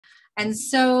And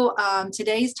so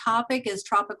today's topic is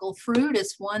tropical fruit.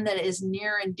 It's one that is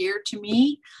near and dear to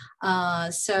me.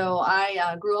 So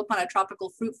I grew up on a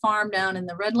tropical fruit farm down in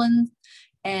the Redlands.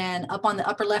 And up on the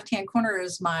upper left-hand corner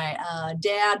is my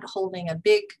dad holding a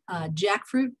big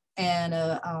jackfruit. And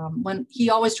when he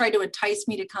always tried to entice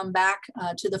me to come back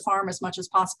to the farm as much as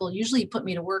possible. Usually he put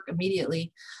me to work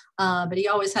immediately, but he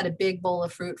always had a big bowl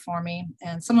of fruit for me.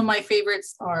 And some of my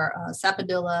favorites are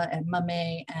sapodilla and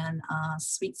mamey and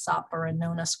sweet sapper and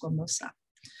nona squamosa.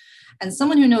 And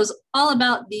someone who knows all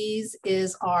about these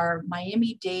is our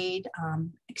Miami-Dade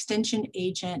Extension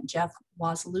Agent, Jeff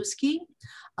Wasielewski.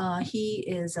 He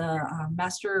is a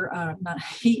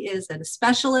he is a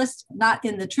specialist, not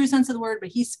in the true sense of the word, but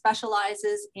he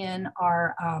specializes in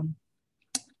our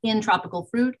in tropical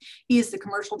fruit. He is the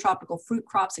commercial tropical fruit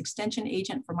crops extension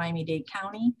agent for Miami-Dade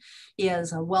County. He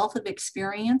has a wealth of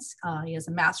experience. He has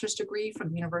a master's degree from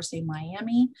the University of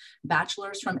Miami,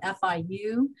 bachelor's from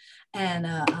FIU, and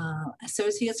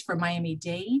associates from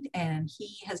Miami-Dade. And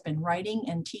he has been writing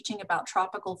and teaching about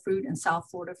tropical fruit in South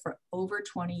Florida for over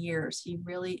 20 years. He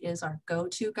really is our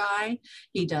go-to guy.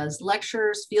 He does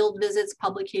lectures, field visits,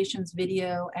 publications,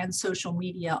 video, and social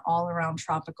media all around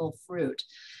tropical fruit.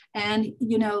 And,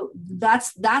 you know,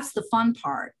 that's the fun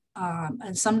part.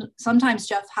 And sometimes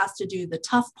Jeff has to do the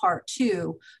tough part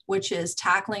too, which is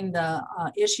tackling the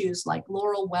issues like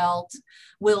laurel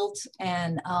wilt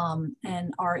and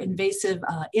our invasive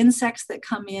insects that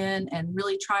come in, and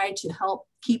really try to help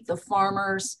keep the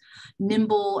farmers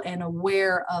nimble and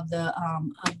aware of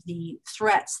the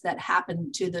threats that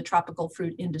happen to the tropical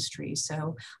fruit industry.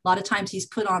 So a lot of times he's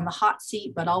put on the hot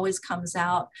seat, but always comes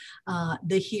out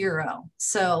the hero.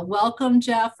 So welcome,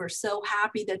 Jeff. We're so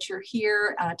happy that you're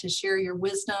here to share your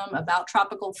wisdom about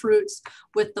tropical fruits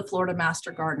with the Florida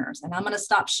Master Gardeners. And I'm going to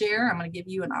stop share. I'm going to give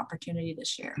you an opportunity to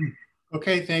share.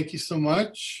 Okay, thank you so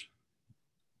much.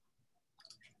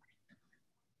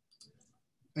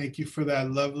 Thank you for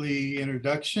that lovely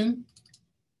introduction.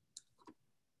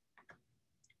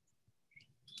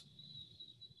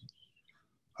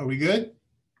 Are we good?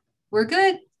 We're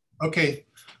good. Okay,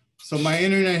 so my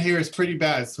internet here is pretty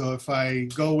bad. So if I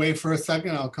go away for a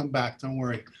second, I'll come back, don't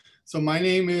worry. So my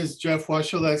name is Jeff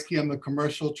Wasielewski. I'm the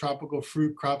commercial tropical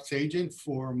fruit crops agent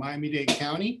for Miami-Dade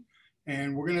County.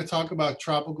 And we're gonna talk about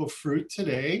tropical fruit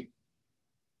today.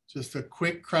 Just a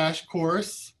quick crash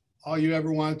course. All you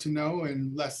ever wanted to know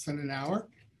in less than an hour.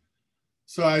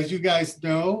 So as you guys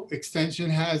know, Extension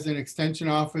has an extension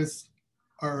office,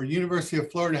 or University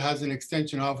of Florida has an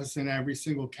extension office in every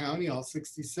single county, all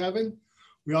 67.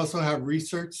 We also have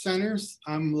research centers.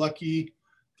 I'm lucky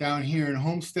down here in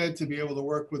Homestead to be able to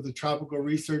work with the Tropical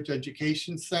Research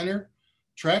Education Center,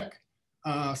 TREC.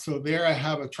 So there I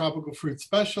have a tropical fruit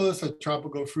specialist, a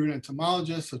tropical fruit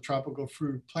entomologist, a tropical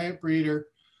fruit plant breeder.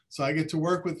 So I get to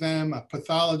work with them, a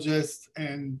pathologist,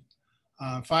 and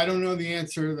if I don't know the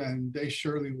answer, then they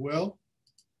surely will.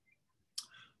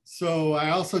 So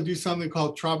I also do something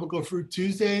called Tropical Fruit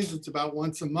Tuesdays. It's about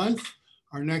once a month.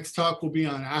 Our next talk will be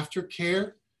on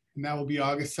aftercare, and that will be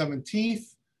August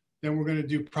 17th. Then we're gonna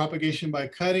do propagation by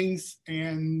cuttings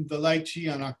and the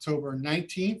lychee on October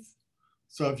 19th.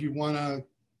 So if you wanna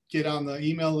get on the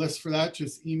email list for that,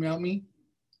 just email me.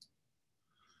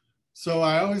 So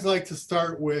I always like to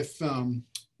start with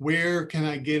where can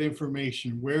I get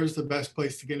information? Where's the best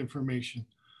place to get information?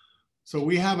 So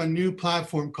we have a new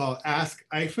platform called Ask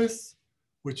IFAS,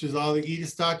 which is all the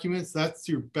EDIS documents. That's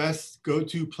your best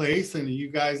go-to place. And you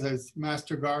guys as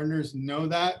master gardeners know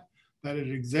that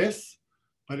it exists,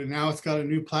 but now it's got a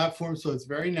new platform, so it's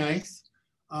very nice.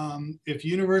 If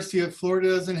University of Florida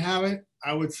doesn't have it,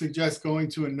 I would suggest going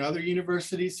to another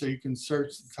university so you can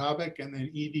search the topic and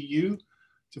then EDU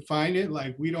to find it.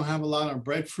 Like we don't have a lot on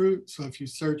breadfruit. So if you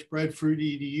search breadfruit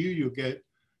EDU, you'll get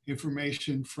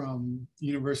information from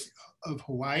University of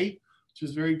Hawaii, which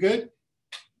is very good.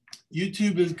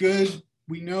 YouTube is good,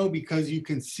 we know, because you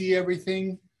can see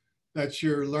everything that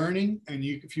you're learning. And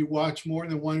if you watch more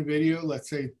than one video, let's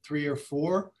say 3 or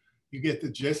 4, you get the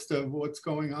gist of what's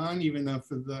going on, even though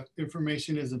the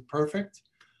information isn't perfect.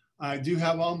 I do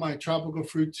have all my Tropical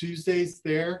Fruit Tuesdays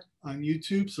there on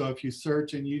YouTube. So if you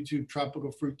search in YouTube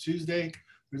Tropical Fruit Tuesday,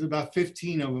 there's about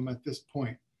 15 of them at this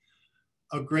point.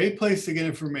 A great place to get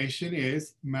information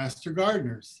is Master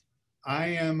Gardeners. I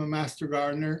am a Master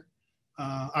Gardener.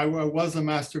 I was a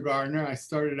Master Gardener. I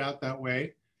started out that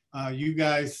way. You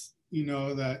guys, you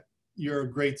know that you're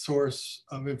a great source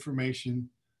of information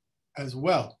as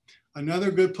well.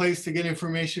 Another good place to get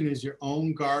information is your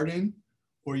own garden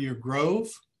or your grove.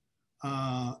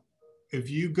 If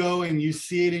you go and you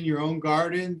see it in your own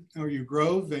garden or your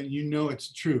grove, then you know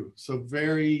it's true. So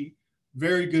very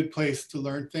very good place to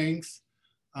learn things.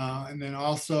 And then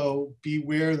also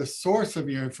beware the source of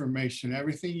your information.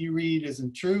 Everything you read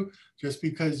isn't true. Just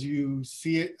because you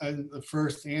see it as the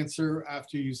first answer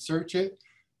after you search it,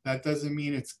 that doesn't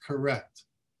mean it's correct.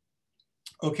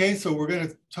 Okay, so we're going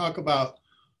to talk about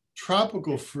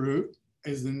tropical fruit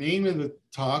is the name of the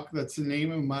talk. That's the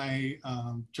name of my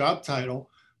job title.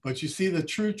 But you see the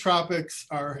true tropics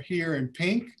are here in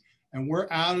pink, and we're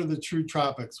out of the true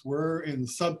tropics. We're in the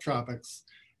subtropics,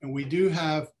 and we do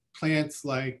have plants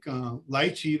like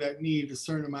lychee that need a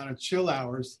certain amount of chill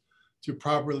hours to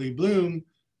properly bloom.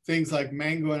 Things like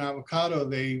mango and avocado,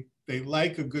 they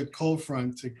like a good cold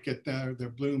front to get their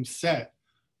bloom set.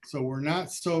 So we're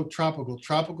not so tropical.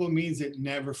 Tropical means it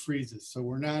never freezes. So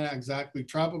we're not exactly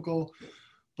tropical,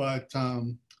 but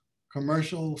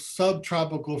commercial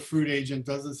subtropical fruit agent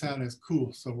doesn't sound as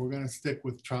cool. So we're going to stick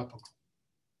with tropical.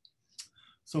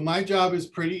 So my job is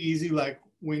pretty easy, like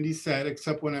Wendy said,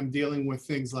 except when I'm dealing with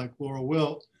things like laurel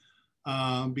wilt,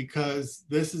 because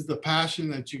this is the passion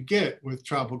that you get with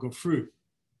tropical fruit.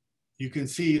 You can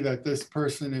see that this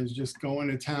person is just going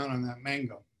to town on that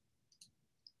mango.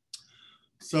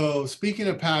 So speaking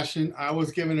of passion, I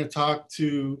was given a talk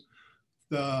to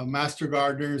the master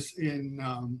gardeners in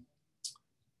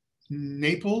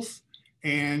Naples,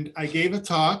 and I gave a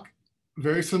talk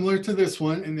very similar to this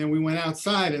one, and then we went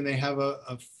outside and they have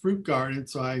a fruit garden,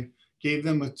 so I gave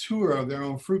them a tour of their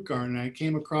own fruit garden. I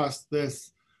came across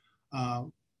this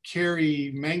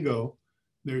cherry mango.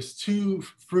 There's two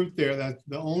fruit there, that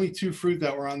the only two fruit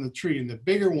that were on the tree, and the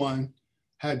bigger one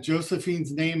had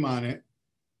Josephine's name on it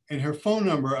and her phone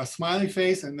number, a smiley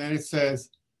face, and then it says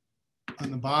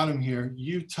on the bottom here,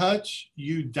 you touch,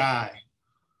 you die.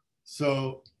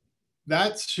 So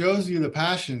that shows you the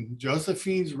passion.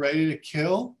 Josephine's ready to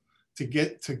kill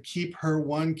to keep her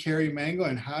one cherry mango.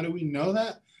 And how do we know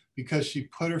that? Because she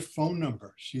put her phone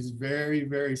number. She's very,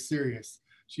 very serious.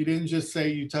 She didn't just say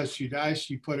you touch, you die.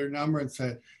 She put her number and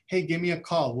said, hey, give me a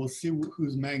call. We'll see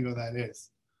whose mango that is.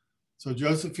 So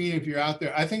Josephine, if you're out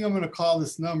there, I think I'm going to call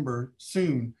this number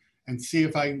soon and see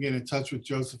if I can get in touch with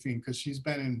Josephine, because she's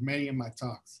been in many of my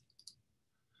talks.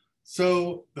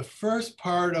 So the first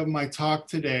part of my talk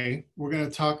today, we're going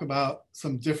to talk about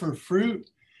some different fruit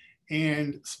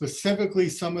and specifically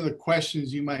some of the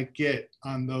questions you might get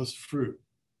on those fruit.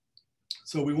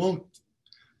 So we won't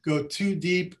go too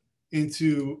deep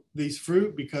into these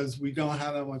fruit because we don't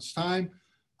have that much time.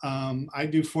 I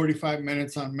do 45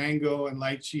 minutes on mango and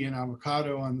lychee and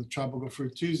avocado on the Tropical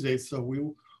Fruit Tuesday, so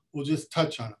we'll just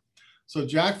touch on it. So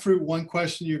jackfruit, one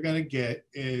question you're going to get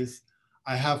is,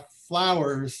 I have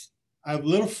flowers, I have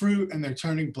little fruit and they're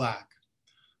turning black.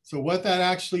 So what that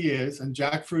actually is, and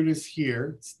jackfruit is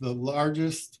here, it's the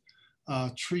largest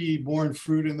tree-borne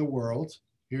fruit in the world.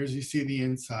 Here's, you see the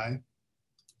inside.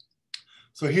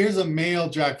 So here's a male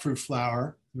jackfruit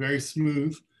flower, very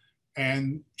smooth.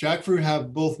 And jackfruit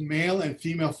have both male and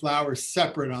female flowers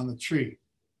separate on the tree.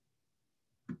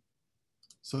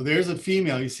 So there's a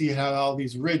female, you see it had all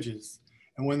these ridges.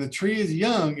 And when the tree is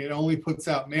young, it only puts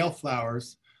out male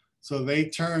flowers. So they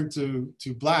turn to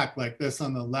black like this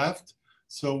on the left.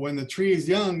 So when the tree is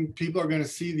young, people are going to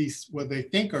see these, what they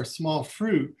think are small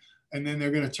fruit, and then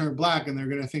they're going to turn black and they're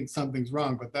going to think something's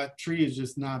wrong. But that tree is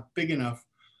just not big enough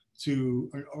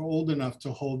or old enough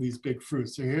to hold these big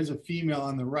fruits. So here's a female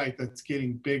on the right that's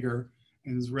getting bigger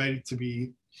and is ready to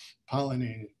be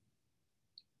pollinated.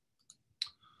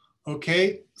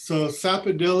 Okay, so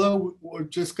sapodilla, we're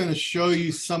just going to show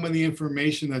you some of the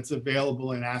information that's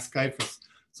available in Ask IFAS.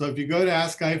 So if you go to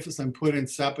Ask IFAS and put in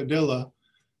sapodilla,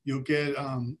 you'll get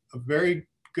a very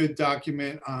good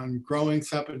document on growing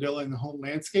sapodilla in the home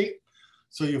landscape.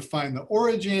 So you'll find the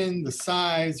origin, the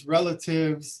size,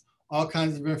 relatives, all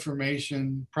kinds of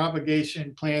information,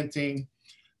 propagation, planting.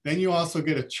 Then you also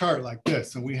get a chart like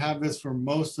this. And we have this for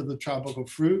most of the tropical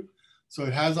fruit. So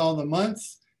it has all the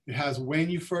months. It has when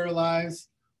you fertilize,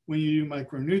 when you do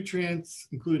micronutrients,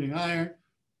 including iron,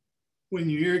 when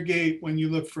you irrigate, when you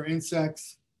look for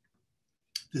insects,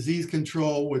 disease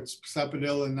control, which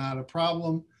sapodilla not a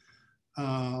problem.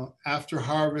 After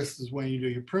harvest is when you do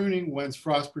your pruning, when's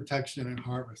frost protection and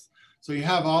harvest. So you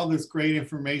have all this great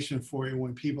information for you.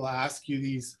 When people ask you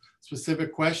these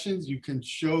specific questions, you can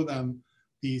show them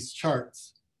these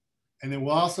charts. And then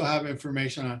we'll also have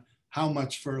information on how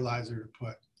much fertilizer to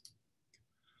put.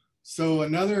 So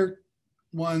another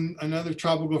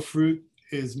tropical fruit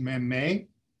is mamey.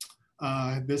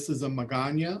 This is a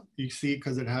magana. You see,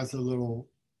 because it has a little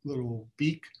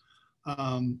beak.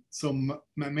 So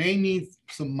mamey needs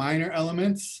some minor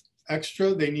elements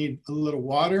extra. They need a little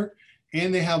water,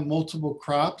 and they have multiple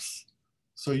crops.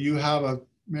 So you have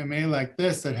Mamey like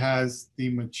this that has the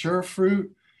mature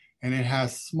fruit and it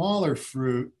has smaller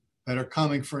fruit that are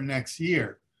coming for next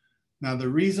year. Now, the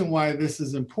reason why this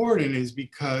is important is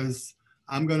because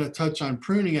I'm going to touch on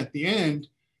pruning at the end,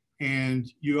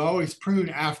 and you always prune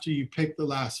after you pick the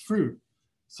last fruit.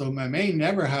 So Mamey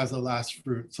never has a last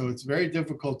fruit. So it's very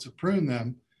difficult to prune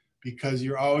them because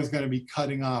you're always going to be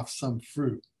cutting off some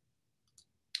fruit.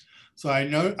 So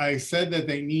I said that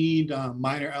they need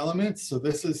minor elements. So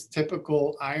this is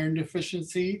typical iron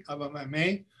deficiency of a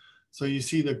Mamey. So you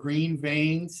see the green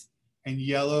veins and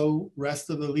yellow rest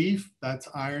of the leaf, that's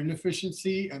iron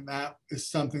deficiency. And that is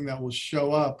something that will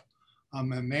show up on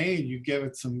Mamey. You give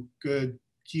it some good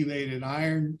chelated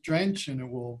iron drench and it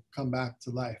will come back to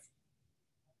life.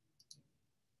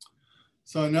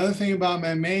 So another thing about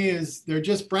Mamey is they're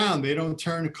just brown. They don't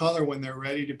turn color when they're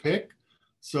ready to pick.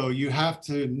 So you have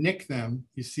to nick them.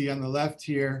 You see on the left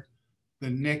here, the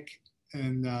nick,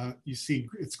 and you see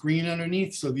it's green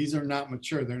underneath. So these are not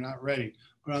mature, they're not ready.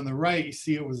 But on the right, you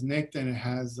see it was nicked and it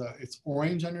has, it's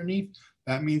orange underneath.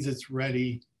 That means it's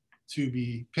ready to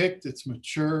be picked, it's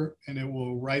mature, and it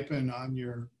will ripen on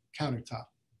your countertop.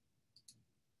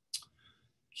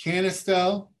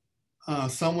 Canistel,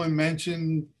 someone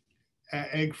mentioned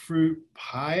egg fruit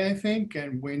pie, I think,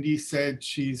 and Wendy said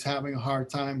she's having a hard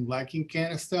time liking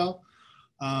Canistel.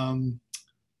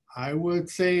 I would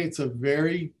say it's a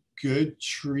very good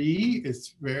tree.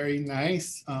 It's very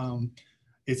nice.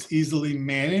 It's easily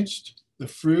managed, the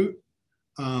fruit.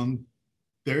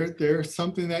 There's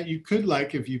something that you could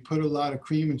like if you put a lot of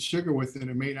cream and sugar with it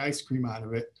and made ice cream out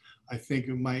of it. I think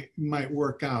it might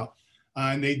work out.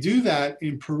 And they do that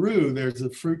in Peru. There's a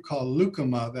fruit called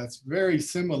lucuma that's very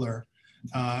similar.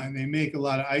 And they make a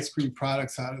lot of ice cream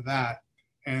products out of that.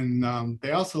 And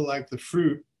they also like the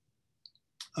fruit.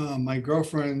 My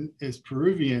girlfriend is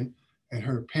Peruvian and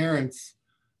her parents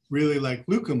really like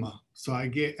lucuma. So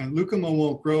and lucuma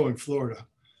won't grow in Florida.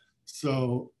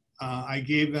 So I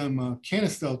gave them a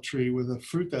canistel tree with a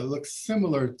fruit that looks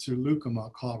similar to lucuma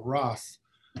called Ross.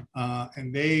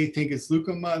 And they think it's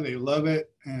lucuma, they love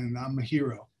it, and I'm a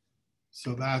hero.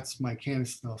 So that's my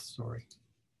canistel story.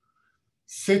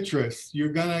 Citrus,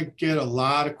 you're gonna get a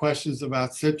lot of questions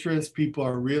about citrus. People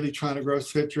are really trying to grow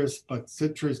citrus, but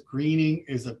citrus greening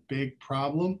is a big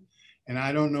problem. And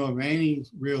I don't know of any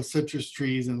real citrus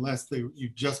trees, unless you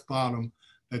just bought them,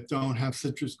 that don't have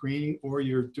citrus greening, or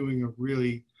you're doing a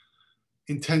really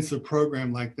intensive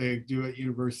program like they do at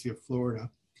University of Florida.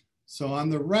 So on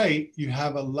the right, you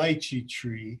have a lychee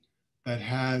tree that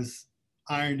has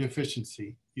iron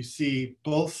deficiency. You see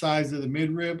both sides of the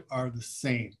midrib are the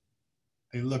same.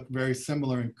 They look very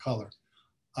similar in color.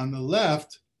 On the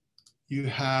left, you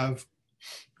have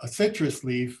a citrus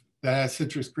leaf that has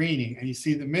citrus greening, and you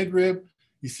see the midrib,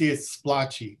 you see it's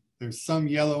splotchy. There's some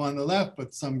yellow on the left,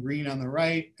 but some green on the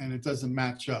right, and it doesn't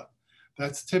match up.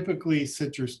 That's typically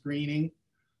citrus greening.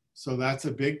 So that's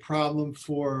a big problem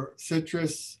for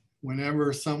citrus.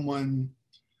 Whenever someone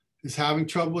is having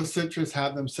trouble with citrus,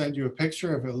 have them send you a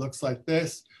picture. If it looks like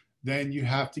this, then you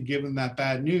have to give them that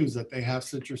bad news that they have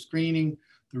citrus greening.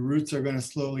 The roots are going to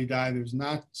slowly die. There's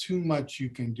not too much you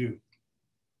can do.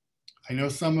 I know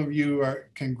some of you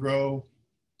can grow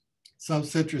some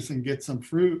citrus and get some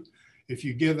fruit. If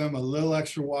you give them a little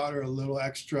extra water, a little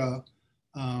extra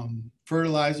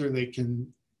fertilizer,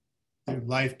 their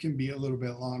life can be a little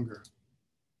bit longer.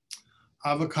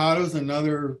 Avocados,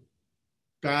 another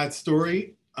bad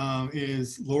story,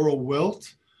 is laurel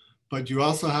wilt, but you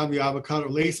also have the avocado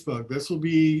lacebug. This will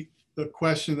be the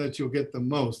question that you'll get the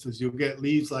most, is you'll get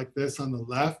leaves like this on the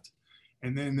left,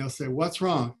 and then they'll say, what's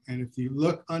wrong? And if you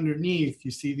look underneath,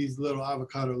 you see these little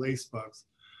avocado lacebugs.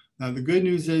 Now, the good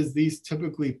news is these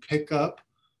typically pick up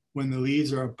when the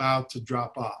leaves are about to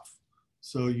drop off.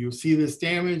 So you'll see this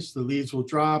damage, the leaves will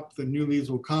drop, the new leaves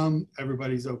will come,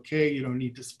 everybody's okay, you don't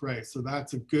need to spray. So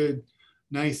that's a good,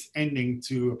 nice ending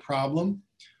to a problem.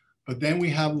 But then we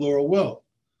have laurel wilt.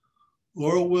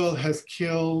 Laurel wilt has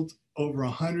killed over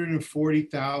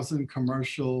 140,000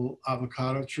 commercial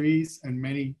avocado trees and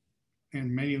many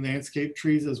landscape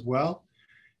trees as well.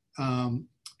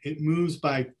 It moves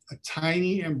by a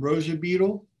tiny ambrosia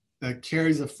beetle that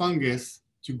carries a fungus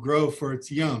to grow for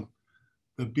its young.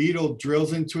 The beetle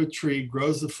drills into a tree,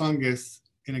 grows the fungus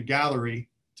in a gallery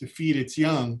to feed its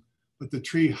young, but the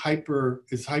tree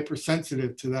is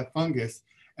hypersensitive to that fungus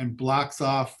and blocks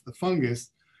off the fungus,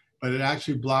 but it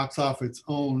actually blocks off its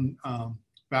own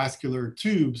vascular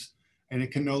tubes, and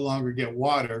it can no longer get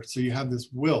water. So you have this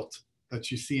wilt that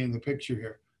you see in the picture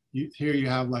here. Here you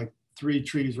have like 3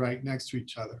 trees right next to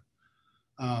each other.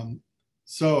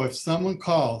 So if someone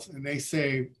calls and they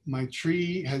say, my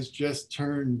tree has just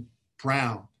turned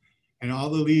brown. And all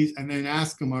the leaves, and then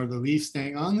ask them, are the leaves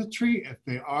staying on the tree? If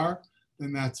they are,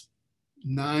 then that's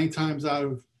 9 times out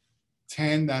of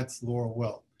 10, that's laurel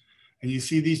wilt. And you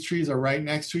see these trees are right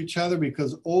next to each other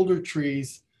because older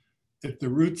trees, if the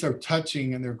roots are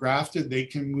touching and they're grafted, they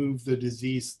can move the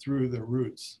disease through the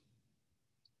roots.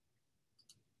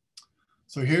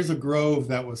 So here's a grove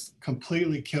that was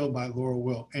completely killed by laurel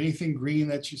wilt. Anything green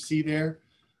that you see there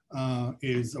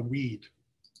is a weed.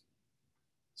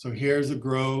 So here's a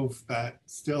grove that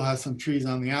still has some trees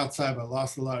on the outside, but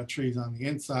lost a lot of trees on the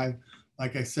inside.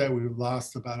 Like I said, we've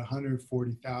lost about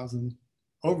 140,000,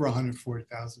 over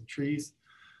 140,000 trees.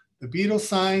 The beetle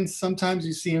signs, sometimes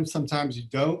you see them, sometimes you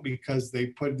don't, because they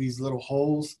put these little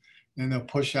holes and they'll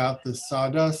push out the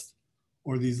sawdust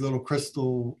or these little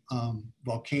crystal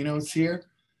volcanoes here.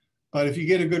 But if you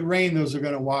get a good rain, those are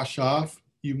going to wash off.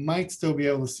 You might still be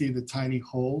able to see the tiny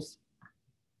holes.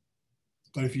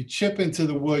 But if you chip into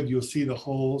the wood, you'll see the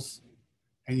holes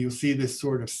and you'll see this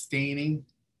sort of staining.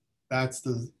 That's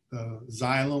the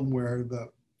xylem where the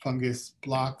fungus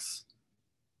blocks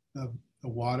the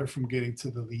water from getting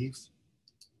to the leaves.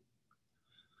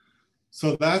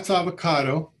 So that's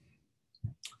avocado.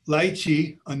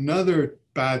 Lychee, another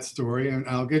bad story, and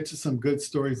I'll get to some good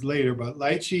stories later, but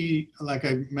lychee, like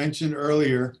I mentioned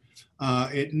earlier,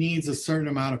 it needs a certain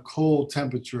amount of cold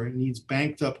temperature. It needs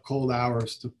banked up cold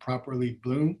hours to properly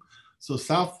bloom. So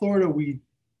South Florida, we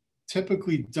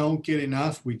typically don't get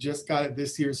enough. We just got it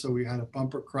this year, so we had a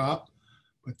bumper crop.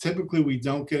 But typically we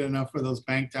don't get enough of those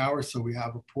banked hours, so we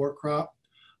have a poor crop.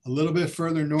 A little bit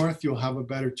further north, you'll have a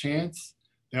better chance.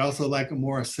 They also like a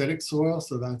more acidic soil,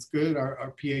 so that's good.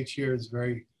 Our pH here is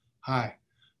very high.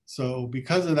 So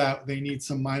because of that, they need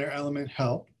some minor element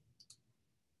help.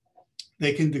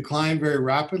 They can decline very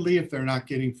rapidly if they're not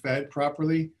getting fed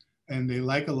properly, and they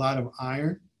like a lot of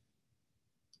iron.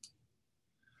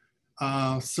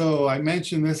 So I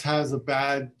mentioned this has a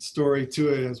bad story to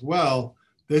it as well.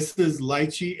 This is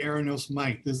lychee Aranos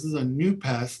mite. This is a new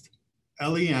pest,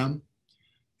 LEM.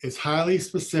 It's highly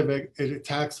specific. It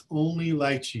attacks only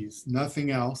lychees,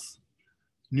 nothing else.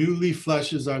 New leaf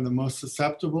flushes are the most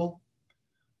susceptible.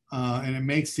 And it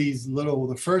makes these little,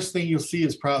 the first thing you'll see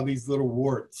is probably these little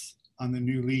warts on the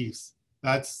new leaves.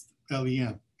 That's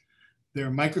LEM.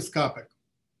 They're microscopic.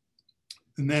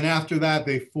 And then after that,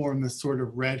 they form this sort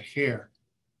of red hair,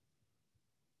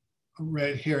 a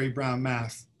red hairy brown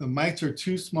mass. The mites are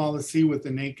too small to see with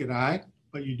the naked eye,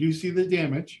 but you do see the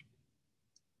damage.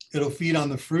 It'll feed on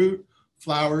the fruit,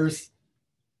 flowers,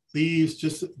 leaves,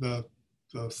 just the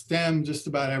stem, just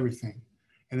about everything.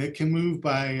 And it can move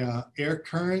by air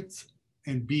currents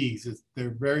and bees.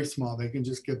 They're very small. They can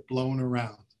just get blown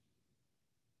around.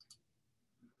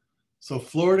 So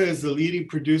Florida is the leading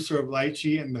producer of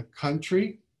lychee in the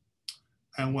country.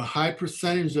 And a high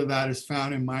percentage of that is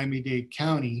found in Miami-Dade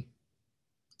County.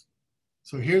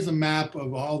 So here's a map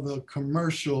of all the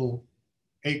commercial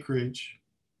acreage.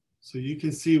 So you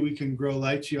can see we can grow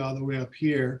lychee all the way up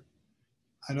here.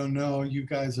 I don't know, you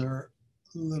guys are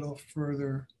a little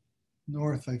further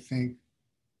north, I think.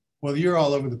 Well, you're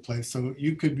all over the place, so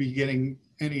you could be getting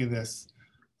any of this.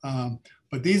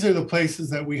 But these are the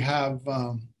places that we have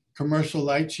commercial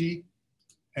lychee.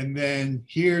 And then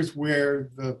here's where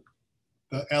the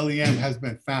LEM has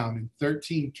been found in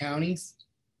 13 counties.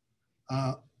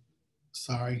 In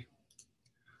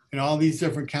all these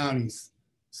different counties.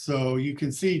 So you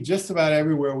can see just about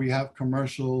everywhere we have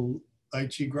commercial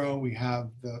lychee grow, we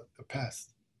have the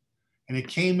pest. And it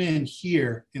came in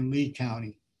here in Lee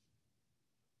County.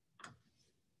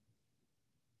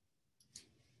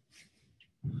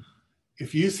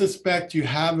 If you suspect you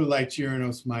have a lychee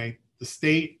Aranos mite, the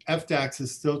state FDAX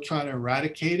is still trying to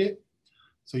eradicate it.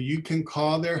 So you can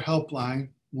call their helpline,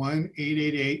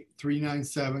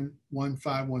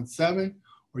 1-888-397-1517,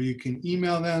 or you can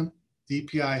email them,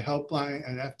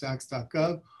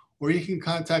 dpihelpline@fdax.gov, or you can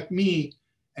contact me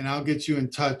and I'll get you in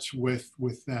touch with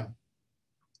them.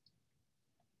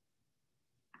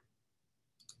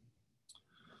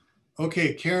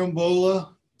 Okay,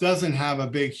 carambola doesn't have a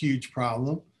big, huge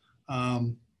problem.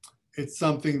 It's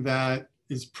something that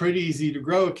is pretty easy to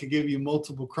grow. It can give you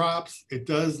multiple crops. It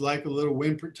does like a little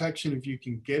wind protection if you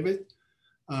can give it.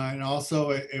 And also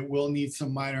it will need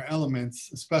some minor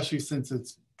elements, especially since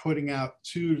it's putting out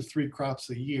 2 to 3 crops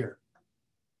a year.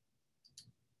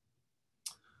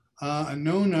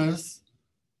 Anonas,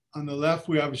 on the left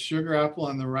we have a sugar apple,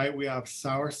 on the right we have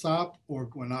soursop or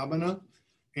guanabana.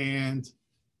 And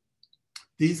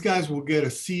these guys will get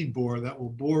a seed bore that will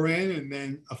bore in, and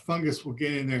then a fungus will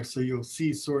get in there. So you'll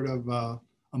see sort of a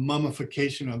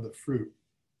mummification of the fruit.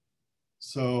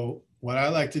 So what I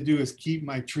like to do is keep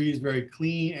my trees very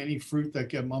clean. Any fruit that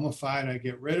get mummified, I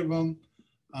get rid of them.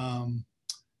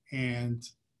 And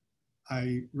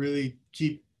I really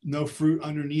keep no fruit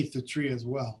underneath the tree as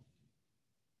well.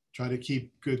 Try to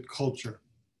keep good culture.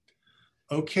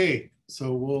 Okay,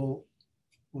 so we'll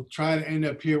try to end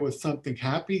up here with something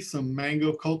happy, some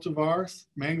mango cultivars.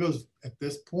 Mangoes at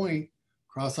this point,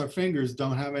 cross our fingers,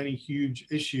 don't have any huge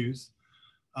issues.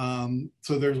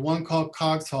 So there's one called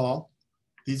Coggshall.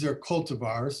 These are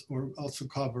cultivars, or also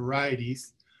called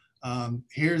varieties.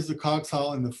 Here's the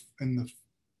Coggshall in the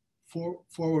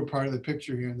forward part of the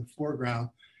picture here in the foreground.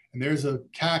 And there's a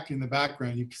cack in the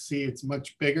background. You can see it's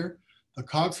much bigger. The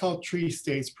Coggshall tree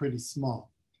stays pretty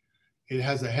small. It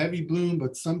has a heavy bloom,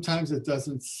 but sometimes it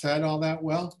doesn't set all that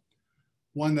well.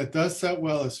 One that does set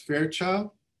well is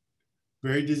Fairchild,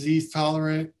 very disease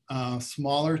tolerant,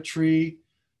 smaller tree,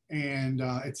 and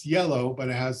it's yellow, but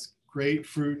it has great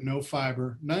fruit, no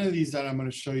fiber. None of these that I'm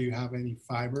going to show you have any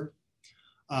fiber.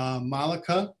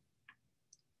 Malacca,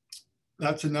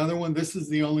 that's another one. This is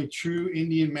the only true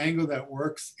Indian mango that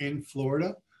works in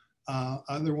Florida.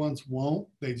 Other ones won't.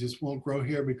 They just won't grow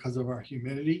here because of our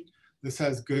humidity. This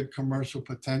has good commercial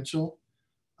potential.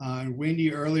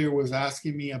 Wendy earlier was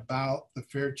asking me about the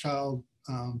Fairchild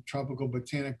Tropical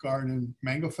Botanic Garden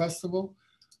Mango Festival.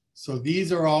 So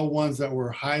these are all ones that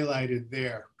were highlighted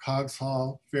there.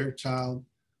 Coggshall, Fairchild,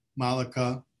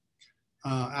 Malacca.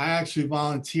 I actually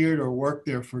volunteered or worked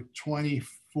there for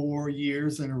 24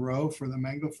 years in a row for the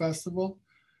Mango Festival.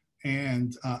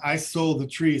 And I sold the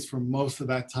trees for most of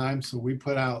that time. So we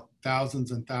put out thousands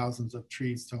and thousands of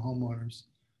trees to homeowners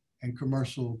and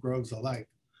commercial groves alike.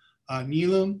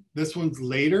 Neelam, this one's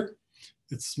later.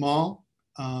 It's small,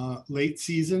 late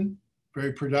season,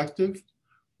 very productive.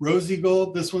 Rosy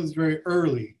Gold, this one's very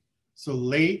early. So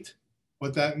late,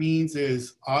 what that means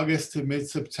is August to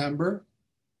mid-September.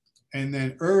 And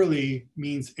then early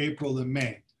means April to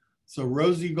May. So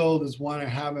Rosy Gold is one I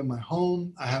have in my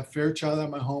home. I have Fairchild at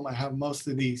my home. I have most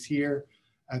of these here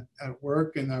at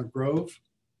work in our grove.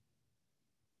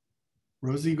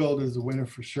 Rosy Gold is a winner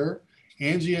for sure.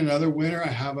 Angie, another winner. I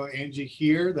have an Angie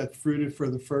here that fruited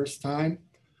for the first time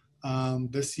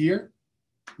this year.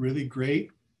 Really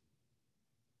great.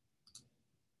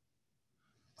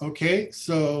 Okay,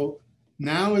 so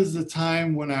now is the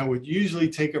time when I would usually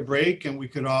take a break and we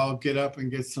could all get up and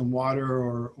get some water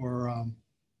or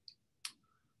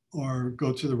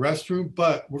go to the restroom,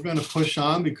 but we're going to push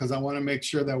on because I want to make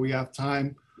sure that we have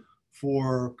time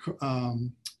for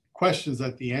questions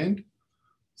at the end.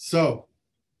 So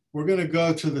we're going to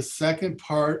go to the second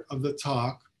part of the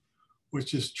talk,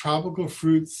 which is tropical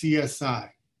fruit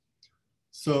CSI.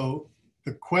 So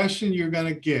the question you're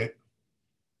going to get,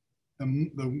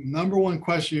 the number one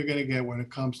question you're going to get when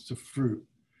it comes to fruit,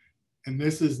 and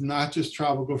this is not just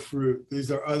tropical fruit,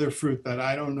 these are other fruit that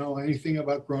I don't know anything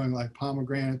about growing, like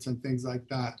pomegranates and things like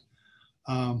that,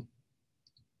 and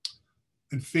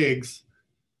figs.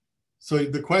 So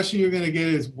the question you're going to get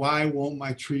is, why won't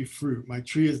my tree fruit? My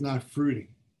tree is not fruiting.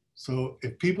 So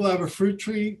if people have a fruit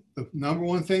tree, the number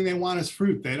one thing they want is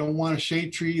fruit. They don't want a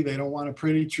shade tree. They don't want a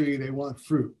pretty tree. They want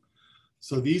fruit.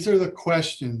 So these are the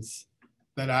questions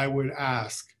that I would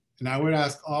ask. And I would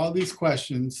ask all these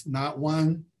questions, not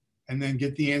one, and then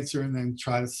get the answer and then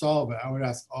try to solve it. I would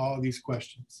ask all these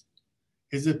questions.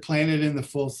 Is it planted in the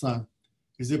full sun?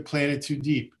 Is it planted too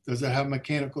deep? Does it have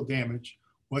mechanical damage?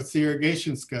 What's the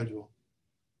irrigation schedule?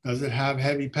 Does it have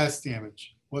heavy pest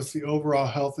damage? What's the overall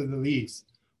health of the leaves?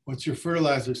 What's your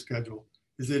fertilizer schedule?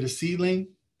 Is it a seedling?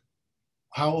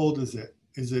 How old is it?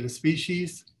 Is it a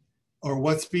species? Or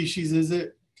what species is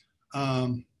it?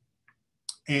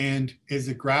 And is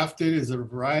it grafted? Is it a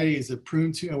variety? Is it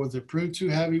pruned too? Was it pruned too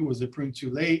heavy? Was it pruned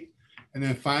too late? And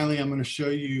then finally, I'm going to show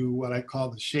you what I call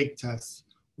the shake test,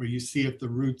 where you see if the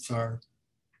roots are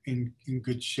in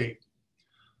good shape.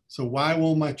 So why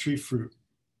won't my tree fruit?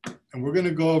 And we're going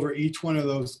to go over each one of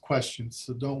those questions.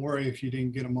 So don't worry if you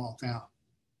didn't get them all down.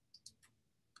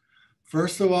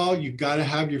 First of all, you've got to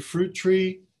have your fruit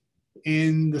tree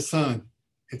in the sun.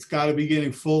 It's got to be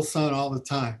getting full sun all the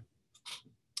time,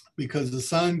 because the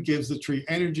sun gives the tree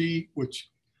energy, which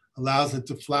allows it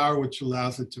to flower, which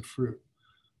allows it to fruit.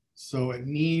 So it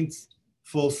needs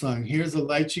full sun. Here's a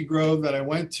lychee grove that I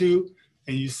went to,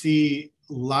 and you see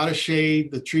a lot of shade.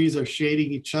 The trees are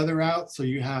shading each other out. So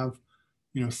you have,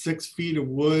 6 feet of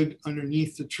wood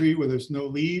underneath the tree where there's no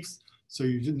leaves. So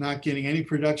you're not getting any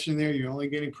production there. You're only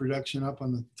getting production up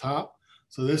on the top.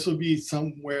 So this would be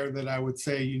somewhere that I would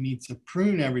say you need to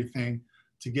prune everything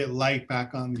to get light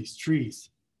back on these trees.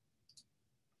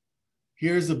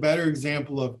 Here's a better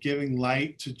example of giving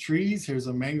light to trees. Here's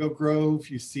a mango grove.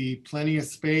 You see plenty of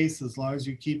space. As long as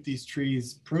you keep these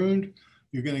trees pruned,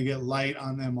 you're going to get light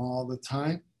on them all the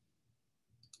time.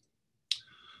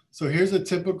 So here's a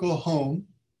typical home,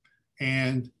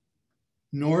 and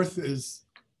north is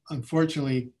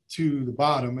unfortunately to the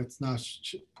bottom. It's not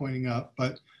pointing up,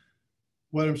 but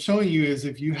what I'm showing you is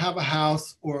if you have a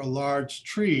house or a large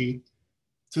tree,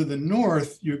 to the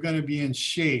north, you're going to be in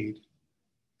shade.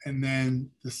 And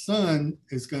then the sun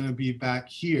is going to be back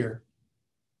here.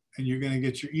 And you're going to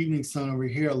get your evening sun over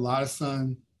here, a lot of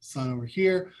sun over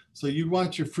here. So you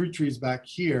want your fruit trees back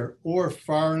here or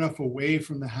far enough away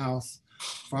from the house,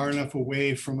 far enough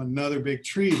away from another big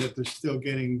tree that they're still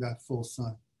getting that full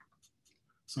sun.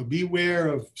 So beware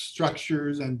of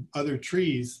structures and other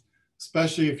trees,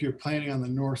 especially if you're planting on the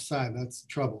north side. That's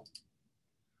trouble.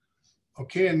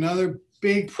 Okay, another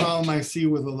big problem I see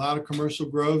with a lot of commercial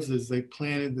groves is they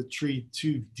planted the tree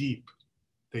too deep.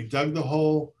 They dug the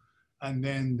hole and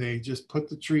then they just put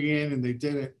the tree in and they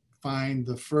didn't find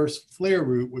the first flare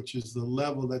root, which is the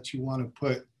level that you want to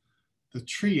put the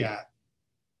tree at.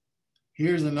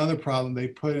 Here's another problem. They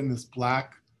put in this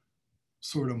black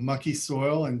sort of mucky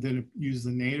soil and didn't use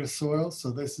the native soil. So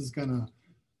this is going to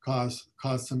cause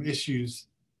some issues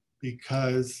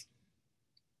because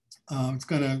it's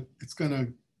going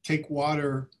to take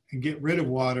water and get rid of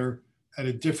water at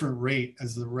a different rate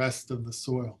as the rest of the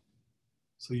soil.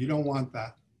 So you don't want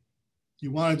that. You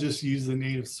want to just use the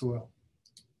native soil.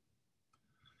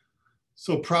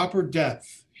 So proper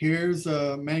depth. Here's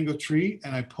a mango tree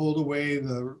and I pulled away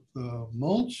the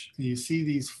mulch and you see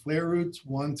these flare roots,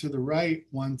 one to the right,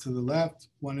 one to the left,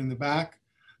 one in the back.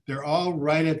 They're all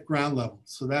right at ground level.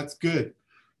 So that's good.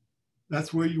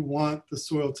 That's where you want the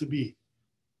soil to be.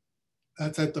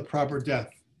 That's at the proper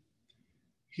depth.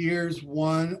 Here's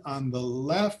one on the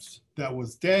left that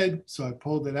was dead, so I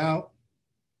pulled it out.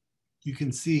 You can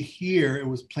see here it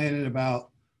was planted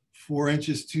about 4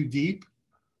 inches too deep.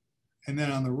 And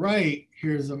then on the right,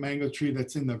 here's a mango tree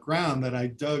that's in the ground that I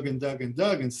dug and dug and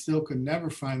dug and still could never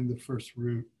find the first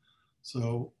root.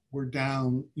 So we're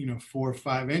down, 4 or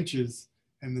 5 inches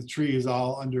and the tree is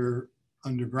all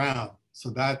underground.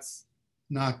 So that's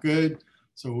not good.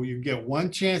 So you get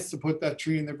one chance to put that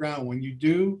tree in the ground. When you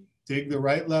do, dig the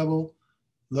right level,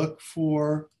 look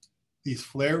for these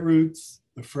flare roots.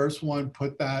 The first one,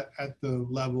 put that at the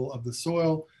level of the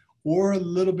soil or a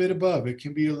little bit above. It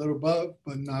can be a little above,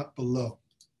 but not below.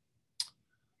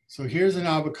 So here's an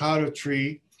avocado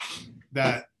tree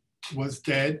that was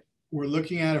dead. We're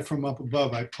looking at it from up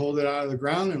above. I pulled it out of the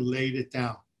ground and laid it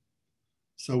down.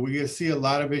 So we're going to see a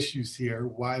lot of issues here,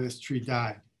 why this tree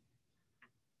died.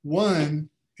 One,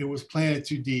 it was planted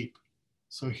too deep.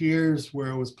 So here's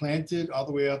where it was planted all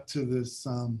the way up to this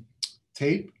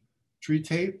tree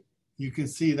tape. You can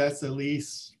see that's at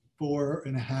least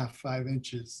 4.5, 5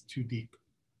 inches too deep.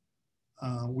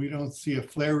 We don't see a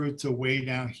flare root till way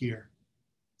down here.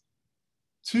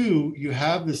 Two, you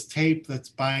have this tape that's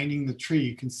binding the tree.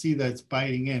 You can see that it's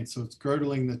biting in, so it's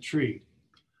girdling the tree.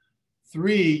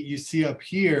 Three, you see up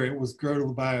here, it was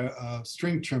girdled by a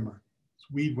string trimmer.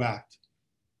 It's weed whacked.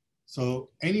 So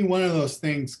any one of those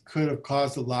things could have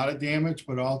caused a lot of damage,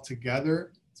 but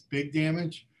altogether, it's big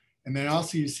damage. And then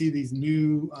also you see these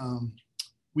new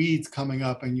weeds coming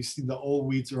up and you see the old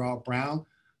weeds are all brown.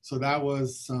 So that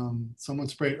was someone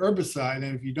sprayed herbicide,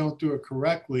 and if you don't do it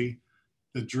correctly,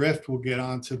 the drift will get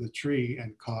onto the tree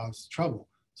and cause trouble.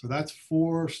 So that's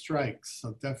 4 strikes.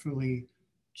 So definitely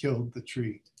killed the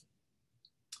tree.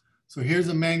 So here's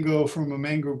a mango from a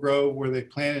mango grove where they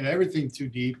planted everything too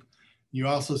deep. You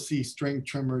also see string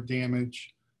trimmer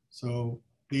damage. So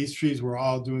these trees were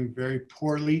all doing very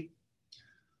poorly.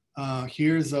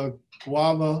 Here's a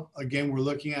guava. Again, we're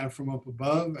looking at it from up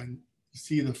above and you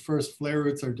see the first flare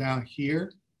roots are down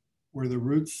here where the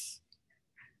roots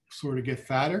sort of get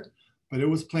fatter, but it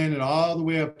was planted all the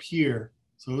way up here.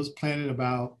 So it was planted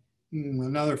about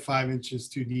another 5 inches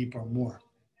too deep or more.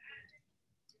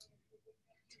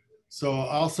 So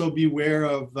also beware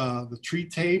of the tree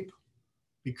tape,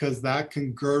 because that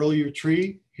can girdle your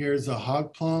tree. Here's a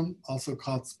hog plum, also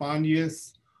called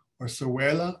spondius or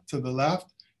ciruela to the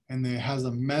left, and it has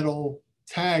a metal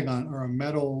tag on, or a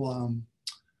metal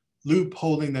loop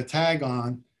holding the tag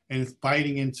on, and it's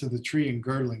biting into the tree and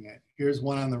girdling it. Here's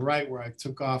one on the right where I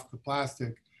took off the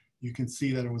plastic. You can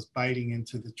see that it was biting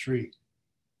into the tree.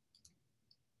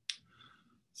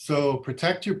 So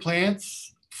protect your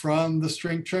plants from the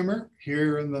string trimmer.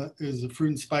 Here is the Fruit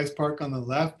and Spice Park on the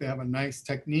left. They have a nice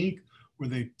technique where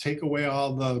they take away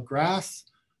all the grass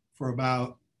for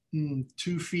about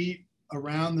 2 feet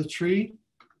around the tree.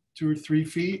 2 or 3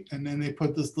 feet. And then they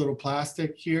put this little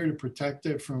plastic here to protect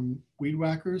it from weed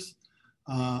whackers.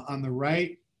 On the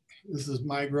right, this is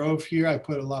my grove here. I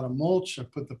put a lot of mulch. I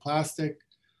put the plastic.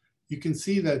 You can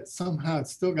see that somehow it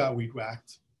still got weed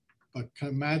whacked, but can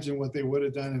imagine what they would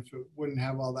have done if it wouldn't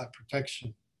have all that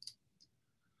protection.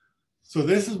 So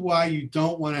this is why you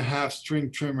don't want to have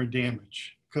string trimmer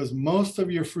damage, because most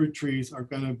of your fruit trees are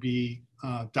going to be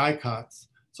dicots.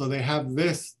 So they have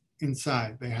this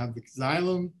inside. They have the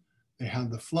xylem, they have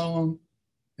the phloem,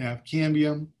 they have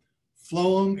cambium.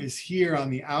 Phloem is here on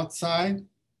the outside.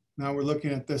 Now we're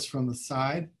looking at this from the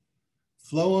side.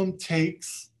 Phloem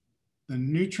takes the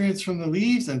nutrients from the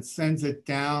leaves and sends it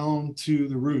down to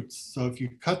the roots. So if you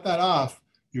cut that off,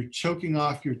 you're choking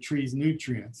off your tree's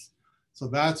nutrients. So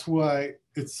that's why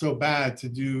it's so bad to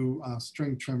do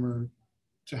string trimmer,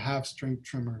 to have string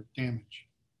trimmer damage.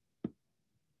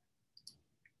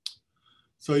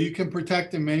 So you can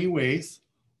protect in many ways.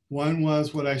 One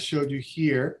was what I showed you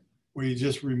here, where you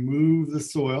just remove the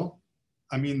soil,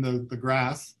 the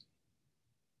grass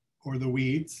or the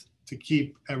weeds to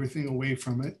keep everything away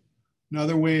from it.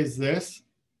 Another way is this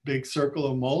big circle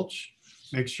of mulch.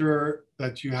 Make sure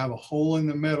that you have a hole in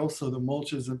the middle so the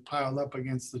mulch isn't piled up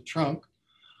against the trunk.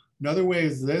 Another way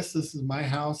is this. This is my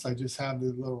house. I just have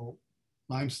this little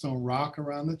limestone rock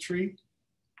around the tree.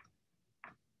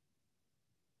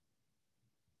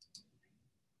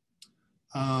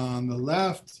 On the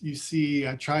left, you see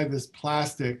I tried this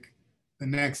plastic. The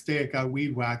next day it got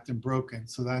weed whacked and broken,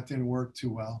 so that didn't work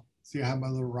too well. See, I have my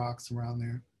little rocks around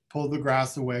there. Pulled the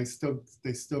grass away,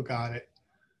 they still got it.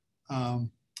 On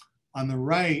the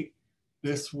right,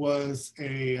 this was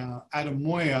a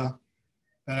Adamoya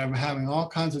that I'm having all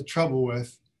kinds of trouble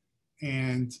with,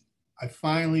 and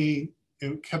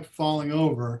it kept falling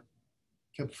over.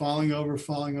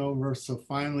 So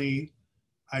finally,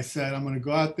 I said, I'm going to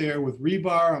go out there with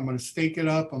rebar. I'm going to stake it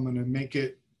up. I'm going to make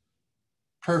it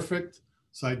perfect.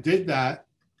 So I did that,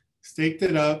 staked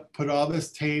it up, put all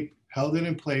this tape, held it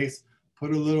in place,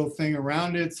 put a little thing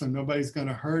around it so nobody's going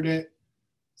to hurt it.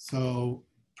 So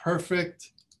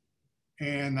perfect.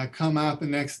 And I come out the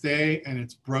next day and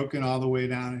it's broken all the way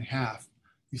down in half.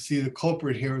 You see the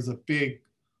culprit here is a big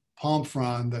palm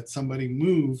frond that somebody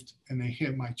moved and they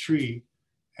hit my tree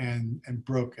and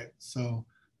broke it. So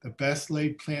the best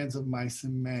laid plans of mice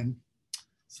and men,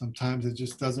 sometimes it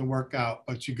just doesn't work out,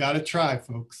 but you got to try,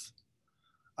 folks.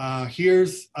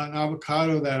 Here's an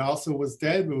avocado that also was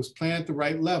dead, but was planted at the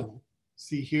right level.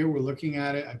 See here, we're looking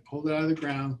at it. I pulled it out of the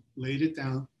ground, laid it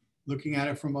down, looking at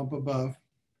it from up above.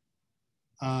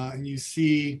 And you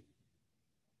see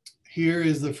here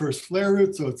is the first flare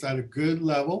root, so it's at a good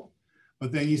level,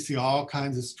 but then you see all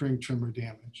kinds of string trimmer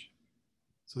damage.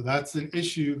 So that's an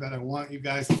issue that I want you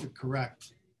guys to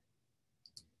correct.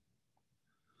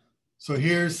 So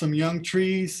here's some young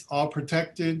trees, all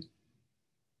protected.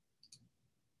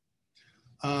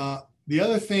 The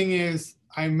other thing is,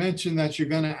 I mentioned that you're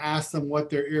going to ask them what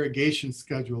their irrigation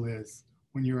schedule is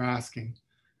when you're asking.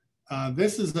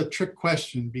 This is a trick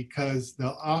question because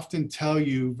they'll often tell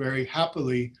you very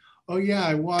happily, oh yeah,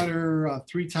 I water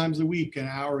 3 times a week, an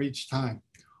hour each time.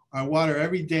 Or I water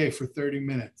every day for 30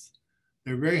 minutes.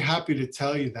 They're very happy to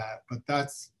tell you that, but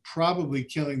that's probably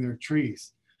killing their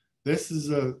trees. This is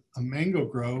a mango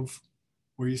grove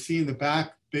where you see in the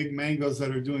back big mangoes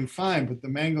that are doing fine, but the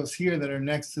mangoes here that are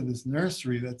next to this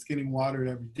nursery that's getting watered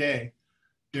every day,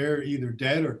 they're either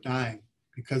dead or dying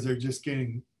because they're just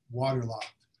getting waterlogged.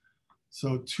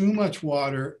 So too much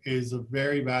water is a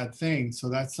very bad thing. So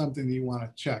that's something that you want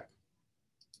to check.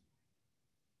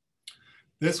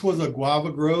 This was a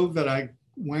guava grove that I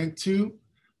went to.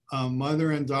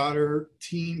 Mother and daughter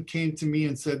team came to me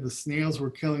and said the snails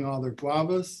were killing all their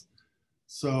guavas.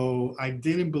 So I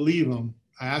didn't believe them.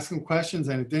 I asked them questions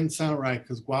and it didn't sound right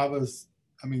because guavas,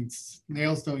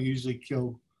 snails don't usually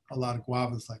kill a lot of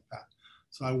guavas like that.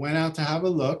 So I went out to have a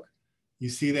look. You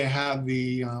see they have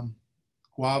the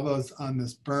guavas on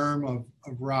this berm of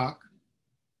rock.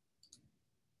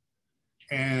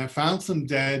 And I found some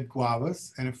dead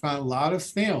guavas and I found a lot of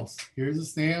snails. Here's a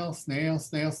snail, snail,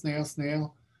 snail, snail,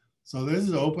 snail. So this is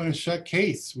an open and shut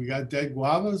case. We got dead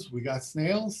guavas, we got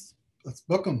snails, let's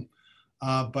book them.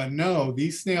 But no,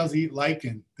 these snails eat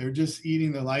lichen. They're just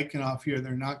eating the lichen off here.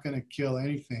 They're not gonna kill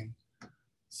anything.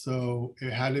 So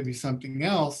it had to be something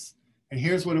else. And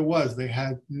here's what it was. They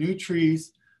had new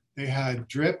trees, they had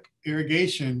drip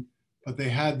irrigation, but they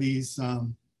had this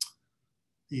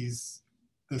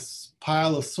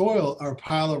pile of soil or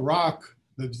pile of rock,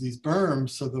 these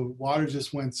berms, so the water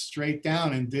just went straight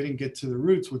down and didn't get to the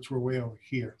roots, which were way over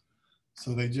here.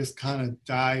 So they just kind of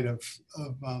died of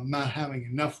not having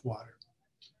enough water.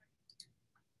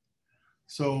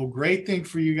 So great thing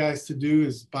for you guys to do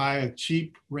is buy a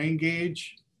cheap rain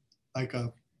gauge, like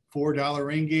a $4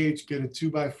 rain gauge, get a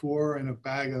 2x4 and a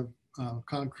bag of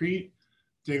concrete,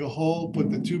 dig a hole,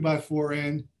 put the 2x4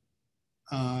 in,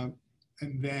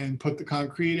 and then put the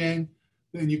concrete in.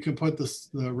 Then you can put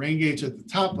the rain gauge at the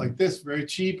top like this, very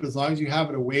cheap. As long as you have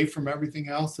it away from everything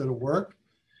else, it'll work.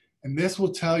 And this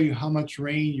will tell you how much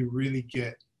rain you really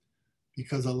get.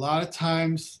 Because a lot of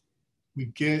times we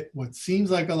get what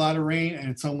seems like a lot of rain and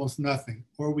it's almost nothing.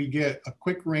 Or we get a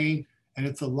quick rain and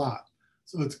it's a lot.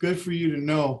 So it's good for you to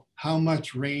know how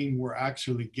much rain we're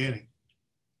actually getting.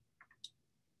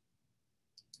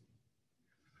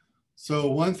 So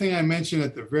one thing I mentioned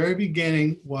at the very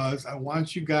beginning was I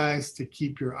want you guys to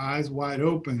keep your eyes wide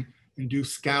open and do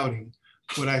scouting.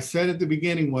 What I said at the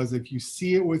beginning was if you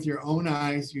see it with your own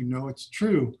eyes, you know it's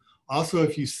true. Also,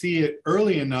 if you see it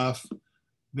early enough,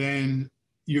 then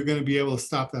you're going to be able to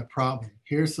stop that problem.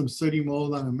 Here's some sooty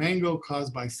mold on a mango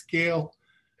caused by scale,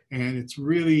 and it's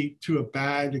really to a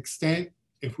bad extent.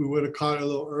 If we would have caught it a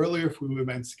little earlier, if we would have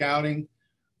been scouting,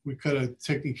 we could have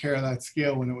taken care of that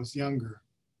scale when it was younger.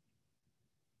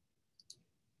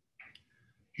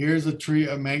 Here's a tree,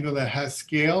 a mango that has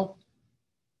scale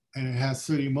and it has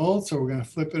sooty mold. So we're going to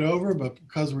flip it over, but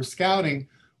because we're scouting,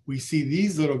 we see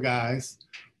these little guys,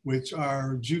 which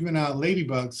are juvenile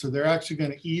ladybugs. So they're actually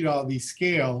going to eat all these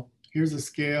scale. Here's a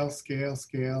scale, scale,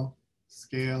 scale,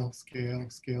 scale, scale,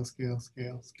 scale, scale,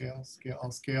 scale, scale,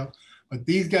 scale, scale. But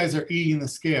these guys are eating the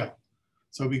scale.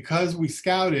 So because we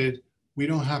scouted, we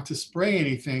don't have to spray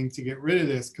anything to get rid of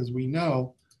this because we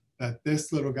know that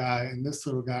this little guy and this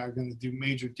little guy are going to do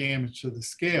major damage to the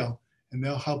scale, and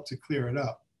they'll help to clear it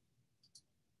up.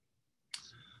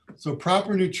 So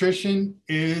proper nutrition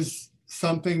is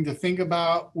something to think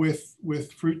about with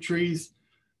fruit trees.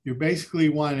 You basically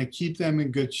want to keep them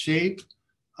in good shape.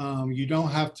 You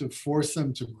don't have to force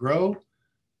them to grow,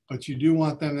 but you do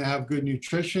want them to have good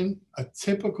nutrition. A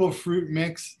typical fruit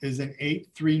mix is an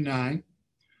 8-3-9.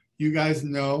 You guys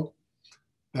know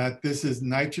that this is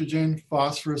nitrogen,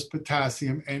 phosphorus,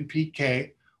 potassium,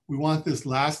 NPK. We want this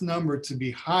last number to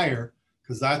be higher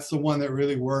because that's the one that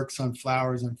really works on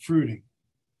flowers and fruiting.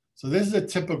 So this is a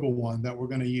typical one that we're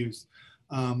going to use.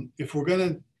 If we're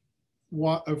going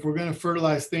to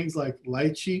fertilize things like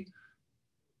lychee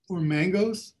or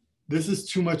mangoes, this is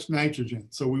too much nitrogen.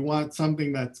 So we want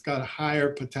something that's got a higher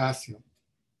potassium.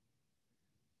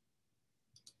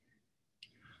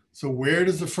 So where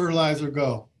does the fertilizer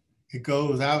go? It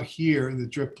goes out here in the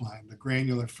drip line, the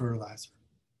granular fertilizer,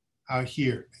 out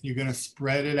here. And you're going to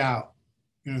spread it out.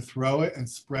 You're going to throw it and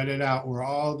spread it out where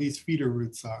all these feeder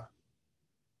roots are.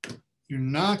 You're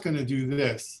not going to do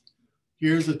this.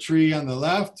 Here's a tree on the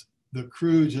left. The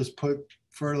crew just put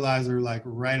fertilizer like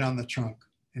right on the trunk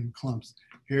in clumps.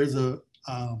 Here's a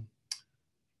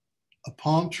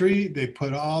palm tree. They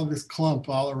put all this clump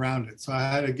all around it. So I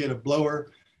had to get a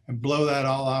blower and blow that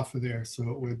all off of there so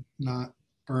it would not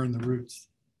burn the roots.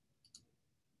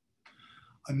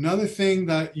 Another thing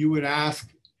that you would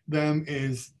ask them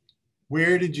is,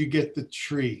 where did you get the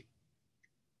tree?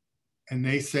 And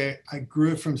they say, I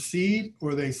grew it from seed,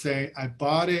 or they say, I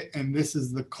bought it and this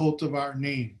is the cultivar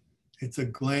name. It's a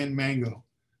Glen mango.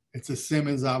 It's a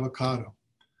Simmons avocado.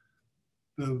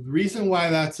 The reason why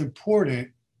that's important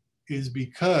is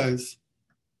because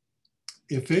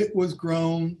if it was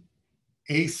grown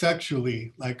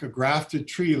asexually, like a grafted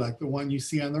tree, like the one you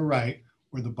see on the right,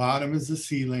 where the bottom is the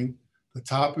seedling, the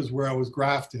top is where it was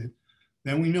grafted,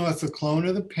 then we know it's a clone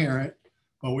of the parent,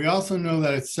 but we also know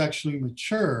that it's sexually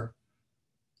mature.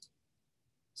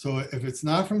 So if it's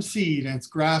not from seed and it's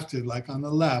grafted, like on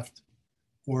the left,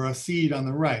 or a seed on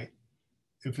the right,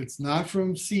 if it's not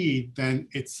from seed, then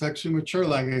it's sexually mature,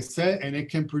 like I said, and it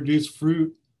can produce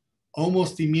fruit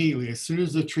almost immediately, as soon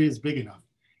as the tree is big enough.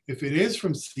 If it is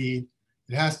from seed,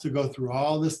 it has to go through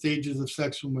all the stages of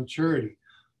sexual maturity.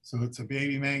 So it's a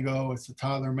baby mango, it's a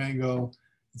toddler mango,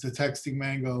 it's a texting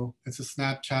mango, it's a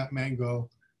Snapchat mango,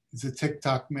 it's a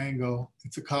TikTok mango,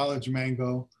 it's a college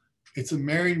mango, it's a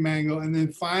married mango, and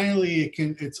then finally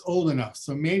it's old enough.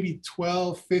 So maybe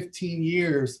 12, 15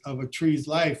 years of a tree's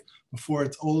life before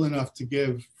it's old enough to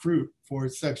give fruit, before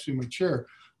it's sexually mature.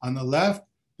 On the left,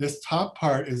 this top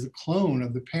part is a clone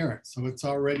of the parent, so it's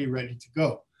already ready to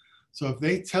go. So if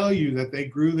they tell you that they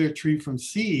grew their tree from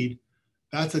seed,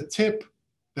 that's a tip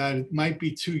that it might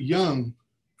be too young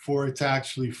for it to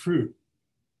actually fruit.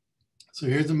 So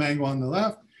here's a mango on the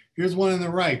left. Here's one on the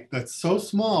right that's so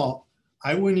small,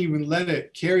 I wouldn't even let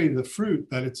it carry the fruit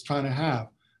that it's trying to have.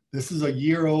 This is a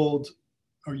year old,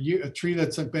 or a tree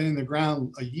that's been in the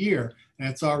ground a year, and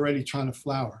it's already trying to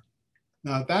flower.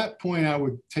 Now at that point, I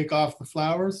would take off the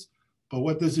flowers, But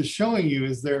what this is showing you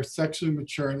is they're sexually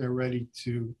mature and they're ready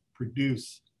to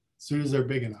produce as soon as they're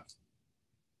big enough.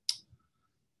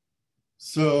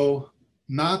 So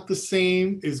not the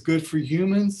same is good for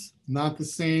humans, not the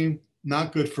same,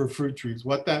 not good for fruit trees.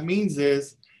 What that means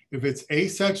is if it's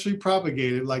asexually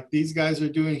propagated, like these guys are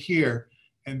doing here,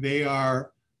 and they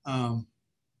are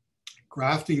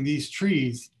grafting these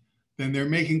trees, then they're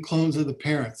making clones of the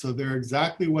parent. So they're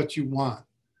exactly what you want.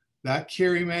 That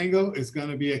Kerry mango is going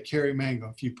to be a Kerry mango.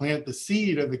 If you plant the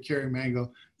seed of the Kerry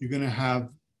mango, you're going to have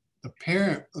the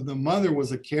parent, the mother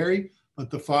was a Kerry, but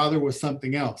the father was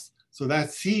something else. So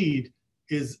that seed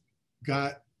is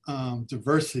got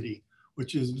diversity,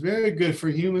 which is very good for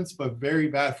humans, but very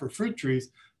bad for fruit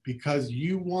trees because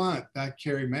you want that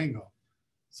Kerry mango.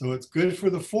 So it's good for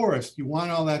the forest. You want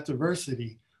all that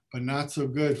diversity, but not so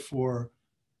good for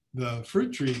the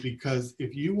fruit tree, because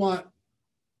if you want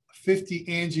 50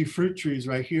 Angie fruit trees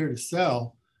right here to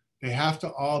sell, they have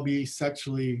to all be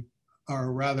sexually,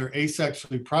 or rather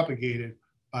asexually propagated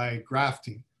by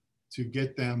grafting to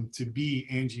get them to be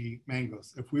Angie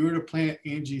mangoes. If we were to plant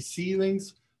Angie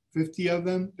seedlings, 50 of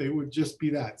them, they would just be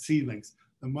that, seedlings.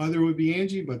 The mother would be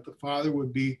Angie, but the father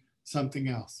would be something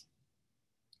else.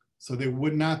 So they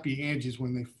would not be Angies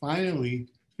when they finally,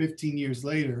 15 years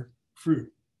later,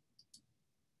 fruit.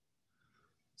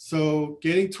 So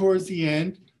getting towards the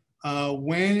end,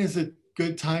 when is a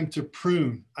good time to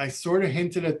prune? I sort of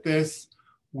hinted at this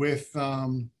with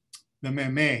the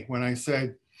meme when I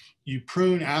said you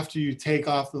prune after you take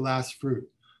off the last fruit.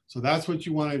 So that's what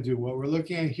you want to do. What we're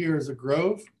looking at here is a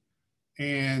grove,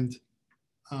 and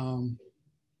on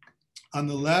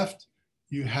the left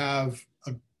you have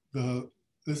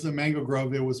this is a mango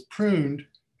grove. It was pruned.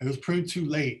 It was pruned too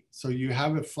late. So you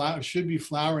have it it should be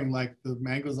flowering like the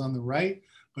mangoes on the right,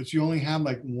 but you only have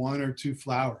like 1 or 2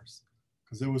 flowers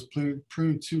because it was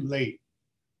pruned too late.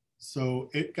 So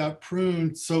it got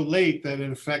pruned so late that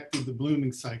it affected the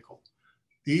blooming cycle.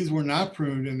 These were not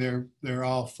pruned and they're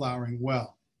all flowering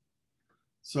well.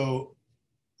 So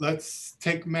let's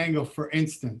take mango for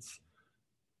instance.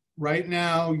 Right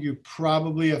now, you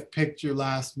probably have picked your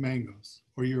last mangoes,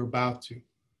 or you're about to.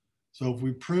 So if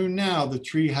we prune now, the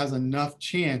tree has enough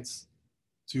chance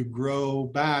to grow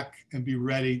back and be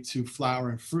ready to flower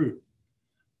and fruit.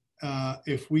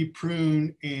 If we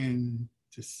prune in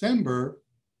December,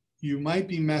 you might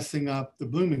be messing up the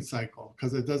blooming cycle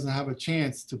because it doesn't have a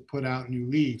chance to put out new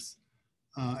leaves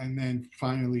and then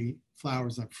finally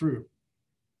flowers and fruit.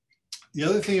 The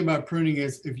other thing about pruning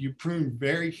is if you prune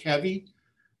very heavy,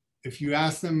 if you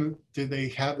ask them, did they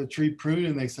have the tree pruned?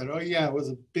 And they said, oh yeah, it was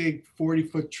a big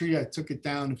 40-foot tree. I took it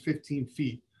down to 15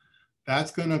 feet.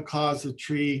 That's going to cause the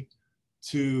tree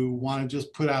to want to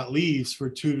just put out leaves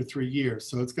for 2 to 3 years.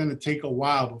 So it's going to take a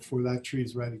while before that tree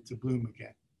is ready to bloom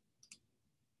again.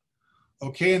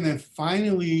 Okay, and then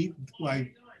finally,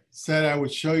 like I said, I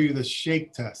would show you the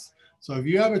shake test. So if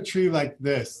you have a tree like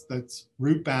this that's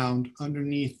root bound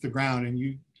underneath the ground and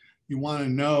you want to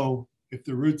know if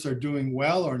the roots are doing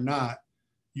well or not,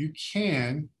 you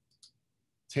can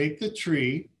take the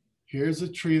tree. Here's a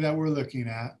tree that we're looking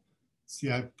at. See,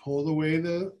 I pulled away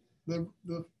the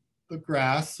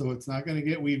grass, so it's not going to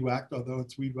get weed whacked, although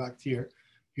it's weed whacked here.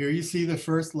 Here you see the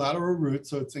first lateral root,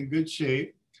 so it's in good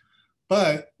shape.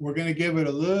 But we're going to give it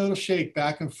a little shake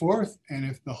back and forth, and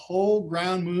if the whole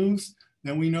ground moves,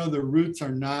 then we know the roots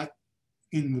are not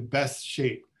in the best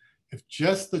shape. If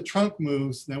just the trunk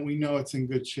moves, then we know it's in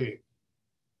good shape.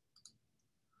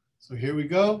 So here we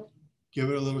go. Give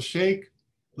it a little shake,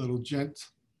 a little gent.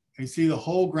 And you see the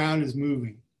whole ground is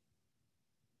moving.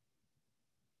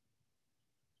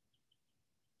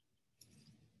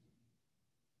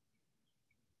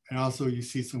 And also you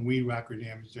see some weed whacker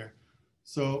damage there.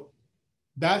 So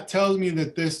that tells me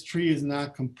that this tree is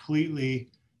not completely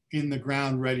in the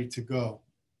ground ready to go.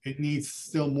 It needs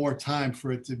still more time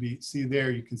for it to be, see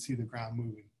there, you can see the ground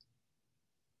moving.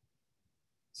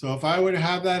 So if I were to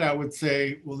have that, I would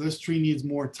say, well, this tree needs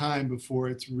more time before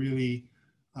it's really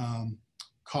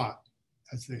caught,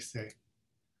 as they say.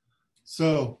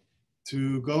 So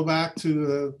to go back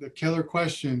to the killer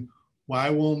question, why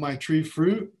won't my tree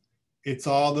fruit? It's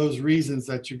all those reasons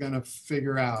that you're going to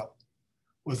figure out.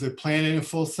 Was it planted in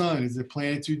full sun? Is it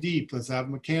planted too deep? Does it have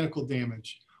mechanical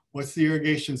damage? What's the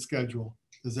irrigation schedule?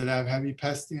 Does it have heavy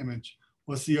pest damage?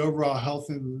 What's the overall health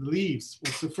of the leaves?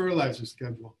 What's the fertilizer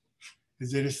schedule?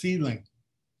 Is it a seedling?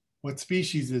 What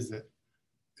species is it?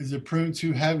 Is it pruned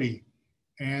too heavy?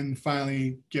 And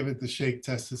finally, give it the shake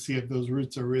test to see if those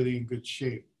roots are really in good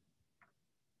shape.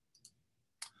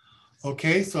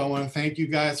 Okay, so I want to thank you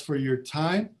guys for your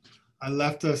time. I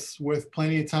left us with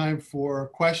plenty of time for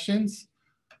questions.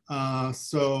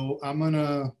 So I'm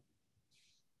gonna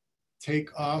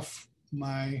take off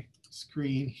my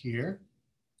screen here.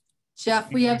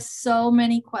 Jeff, we have so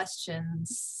many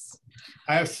questions.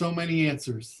 I have so many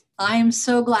answers. I'm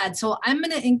so glad. So I'm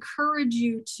going to encourage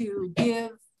you to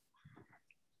give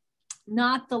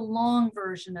not the long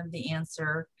version of the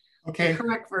answer, okay, the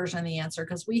correct version of the answer,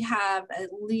 because we have at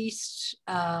least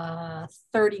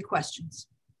 30 questions.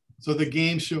 So the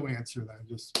game show answer that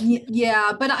just.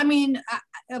 Yeah, but I mean,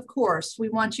 of course, we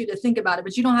want you to think about it,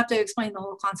 but you don't have to explain the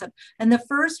whole concept. And the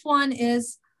first one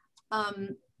is,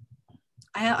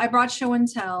 I brought show and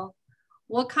tell.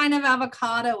 What kind of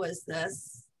avocado is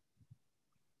this?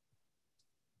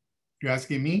 You're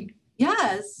asking me?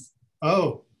 Yes.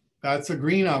 Oh, that's a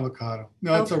green avocado.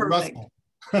 No, it's a Russell.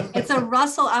 It's a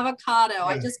Russell avocado. Yeah.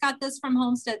 I just got this from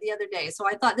Homestead the other day. So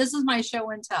I thought this is my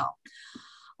show and tell.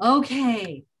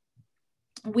 Okay.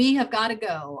 We have got to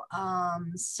go.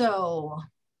 So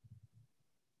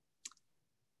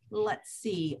let's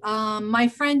see. My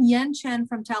friend Yen Chen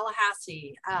from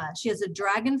Tallahassee, she has a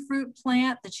dragon fruit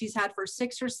plant that she's had for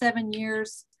 6 or 7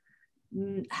 years,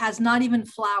 has not even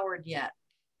flowered yet.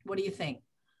 What do you think?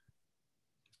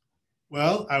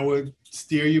 Well, I would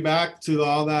steer you back to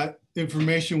all that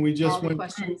information we just went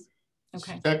through.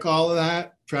 Okay. Check all of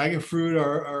that. Dragon fruit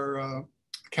are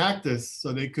cactus,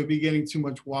 so they could be getting too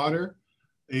much water.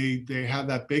 They have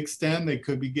that big stem. They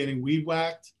could be getting weed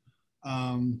whacked.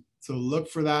 So look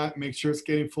for that. Make sure it's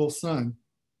getting full sun.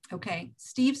 Okay.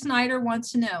 Steve Snyder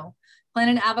wants to know,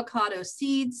 planted avocado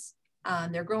seeds.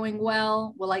 They're growing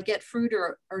well. Will I get fruit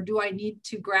or do I need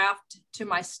to graft to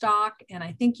my stock? And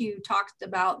I think you talked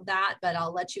about that, but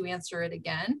I'll let you answer it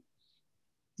again.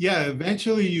 Yeah,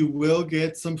 eventually you will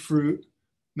get some fruit.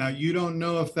 Now you don't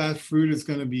know if that fruit is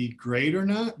going to be great or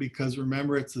not, because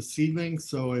remember it's a seedling.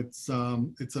 So it's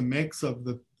a mix of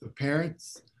the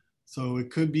parents. So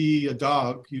it could be a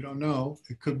dog, you don't know.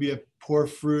 It could be a poor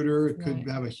fruiter. It could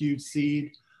have a huge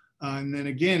seed. And then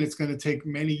again, it's going to take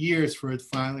many years for it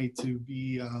finally to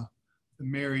be a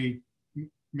married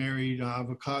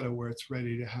avocado where it's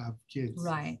ready to have kids.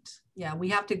 Right. Yeah, we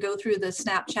have to go through the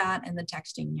Snapchat and the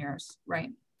texting years. Right.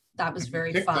 That was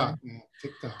very fun. Yeah,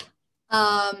 TikTok.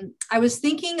 I was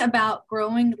thinking about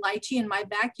growing lychee in my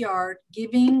backyard.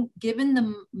 Given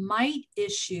the mite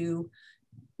issue,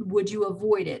 would you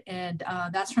avoid it? And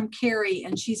that's from Carrie,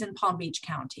 and she's in Palm Beach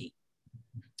County.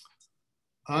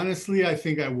 Honestly, I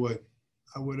think I would.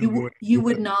 I would avoid. You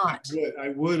would not. I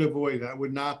would avoid. I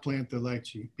would not plant the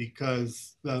lychee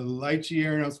because the lychee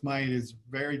Aeronos mite is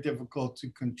very difficult to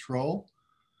control.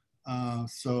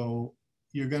 So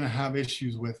you're going to have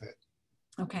issues with it.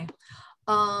 Okay.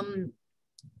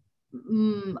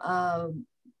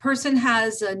 Person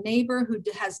has a neighbor who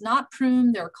has not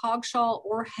pruned their coggshall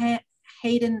or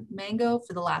Hayden mango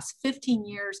for the last 15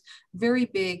 years. Very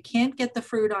big, can't get the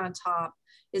fruit on top.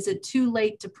 Is it too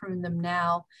late to prune them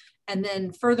now? And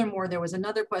then furthermore, there was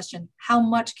another question. How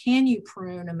much can you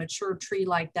prune a mature tree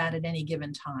like that at any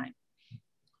given time?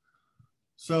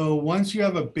 So once you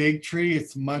have a big tree,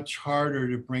 it's much harder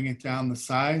to bring it down the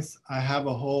size. I have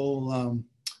a whole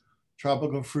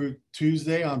Tropical Fruit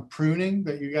Tuesday on pruning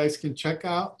that you guys can check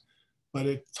out. But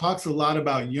it talks a lot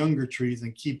about younger trees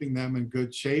and keeping them in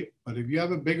good shape. But if you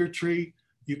have a bigger tree,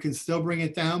 you can still bring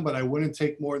it down, but I wouldn't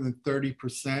take more than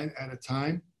 30% at a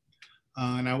time.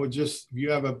 And I would just, if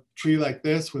you have a tree like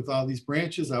this with all these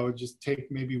branches, I would just take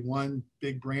maybe one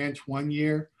big branch one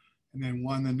year and then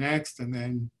one the next, and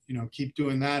then, you know, keep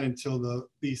doing that until the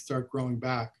leaves start growing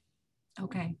back.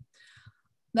 Okay.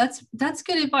 That's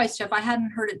good advice, Jeff. I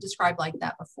hadn't heard it described like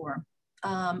that before.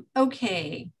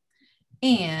 Okay.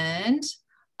 And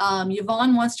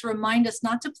Yvonne wants to remind us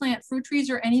not to plant fruit trees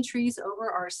or any trees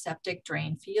over our septic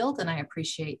drain field, and I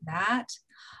appreciate that.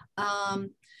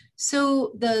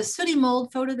 So the sooty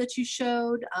mold photo that you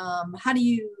showed, how do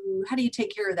you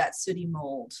take care of that sooty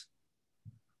mold?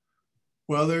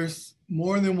 Well, there's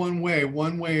more than one way.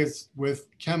 One way is with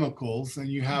chemicals, and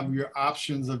you have your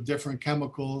options of different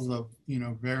chemicals of, you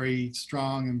know, very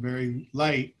strong and very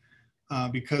light.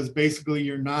 Because basically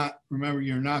you're not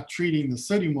treating the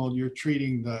sooty mold, you're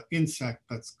treating the insect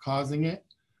that's causing it.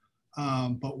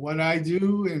 But what I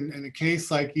do in a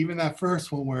case like even that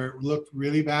first one where it looked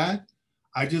really bad,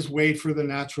 I just wait for the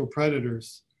natural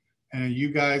predators. And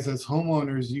you guys as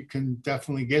homeowners, you can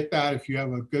definitely get that if you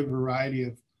have a good variety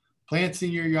of plants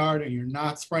in your yard and you're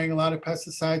not spraying a lot of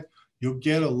pesticides, you'll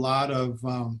get a lot of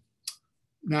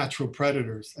natural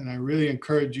predators. And I really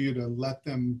encourage you to let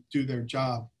them do their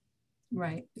job.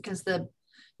 Right, because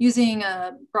using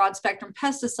a broad spectrum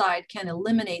pesticide can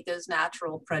eliminate those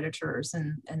natural predators.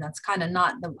 And that's kind of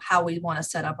not how we want to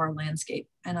set up our landscape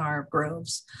and our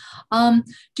groves.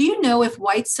 Do you know if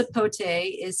white sapote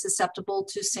is susceptible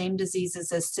to same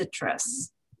diseases as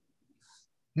citrus?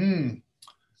 I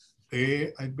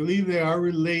believe they are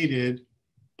related,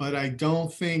 but I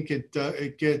don't think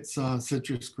it gets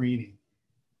citrus greening.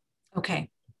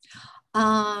 Okay.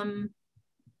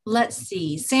 Let's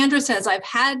see. Sandra says, I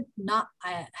have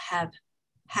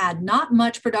had not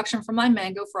much production from my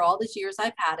mango for all these years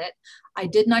I've had it. I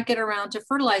did not get around to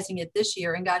fertilizing it this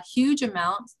year and got huge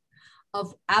amounts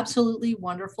of absolutely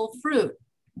wonderful fruit.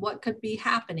 What could be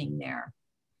happening there?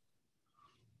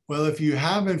 Well, if you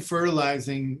have been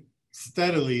fertilizing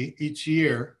steadily each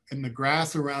year and the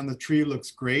grass around the tree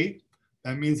looks great,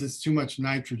 that means it's too much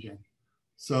nitrogen.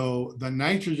 So the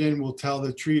nitrogen will tell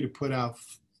the tree to put out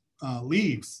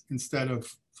leaves instead of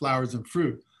flowers and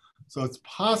fruit. So it's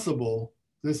possible,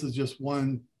 this is just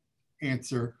one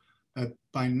answer, that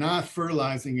by not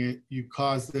fertilizing it, you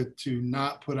caused it to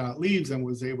not put out leaves and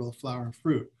was able to flower and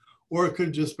fruit. Or it could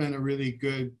have just been a really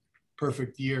good,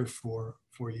 perfect year for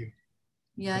you.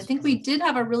 Yeah, I think we did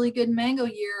have a really good mango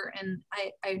year, and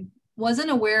I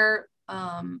wasn't aware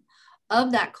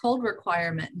of that cold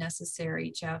requirement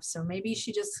necessary, Jeff. So maybe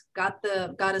she just got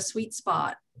a sweet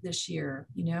spot this year,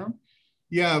 you know?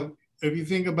 Yeah, if you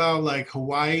think about like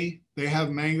Hawaii, they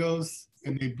have mangoes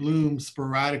and they bloom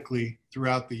sporadically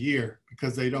throughout the year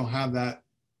because they don't have that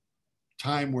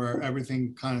time where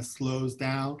everything kind of slows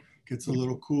down, gets a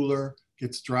little cooler,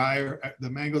 gets drier. The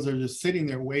mangoes are just sitting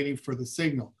there waiting for the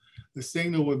signal. The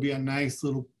signal would be a nice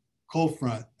little cold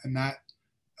front, and that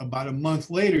about a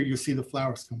month later, you'll see the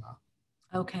flowers come out.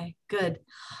 Okay, good.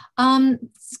 A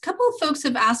couple of folks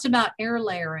have asked about air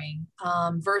layering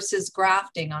versus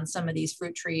grafting on some of these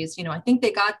fruit trees. You know, I think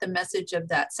they got the message of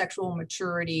that sexual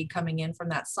maturity coming in from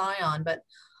that scion, but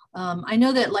I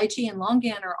know that lychee and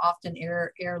longan are often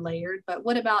air layered, but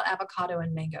what about avocado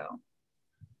and mango?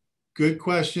 Good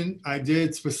question. I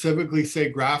did specifically say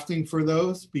grafting for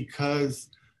those because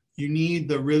you need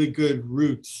the really good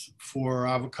roots for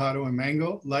avocado and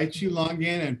mango. Lychee,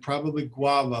 longan, and probably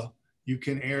guava, you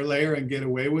can air layer and get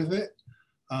away with it.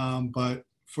 But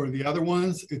for the other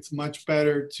ones, it's much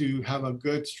better to have a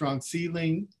good strong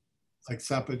seedling like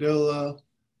sapodilla,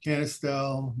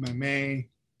 canistel, mamey,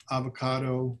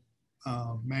 avocado,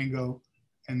 mango,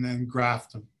 and then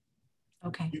graft them.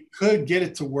 Okay. You could get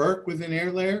it to work with an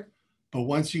air layer, but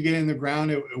once you get in the ground,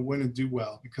 it wouldn't do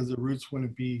well because the roots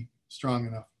wouldn't be strong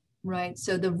enough. Right.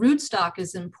 So the rootstock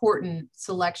is important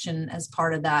selection as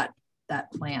part of that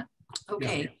plant.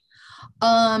 Okay.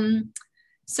 Yeah.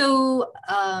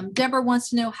 Deborah wants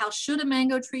to know, how should a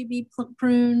mango tree be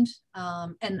pruned?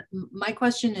 And my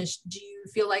question is, do you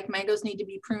feel like mangoes need to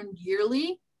be pruned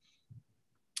yearly?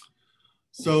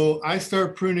 So I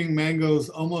start pruning mangoes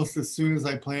almost as soon as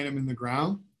I plant them in the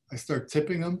ground. I start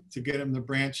tipping them to get them to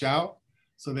branch out,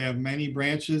 so they have many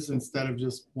branches instead of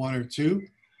just one or two.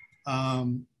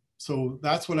 So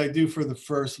that's what I do for the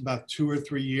first about 2 or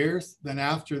 3 years. Then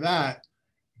after that,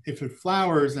 if it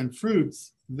flowers and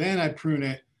fruits, then I prune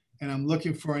it, and I'm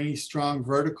looking for any strong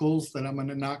verticals that I'm going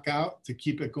to knock out to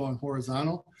keep it going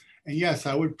horizontal. And yes,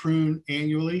 I would prune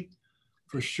annually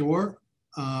for sure.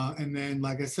 And then,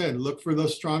 like I said, look for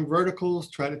those strong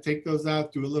verticals, try to take those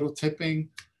out, do a little tipping,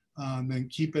 then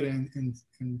keep it in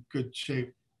good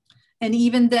shape. And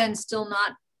even then, still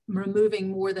not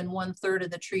removing more than 1/3 of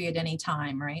the tree at any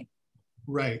time, right?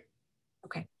 Right.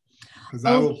 Okay. Because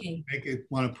that will make it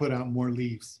want to put out more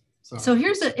leaves. So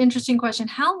here's an interesting question.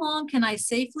 How long can I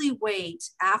safely wait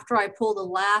after I pull the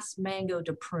last mango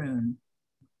to prune?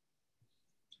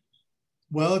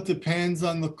 Well, it depends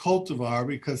on the cultivar,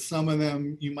 because some of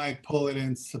them you might pull it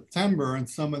in September and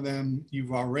some of them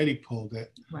you've already pulled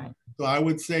it. Right. So I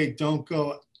would say don't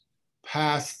go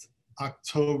past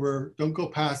October, don't go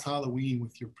past Halloween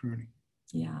with your pruning.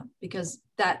 Yeah, because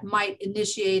that might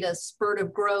initiate a spurt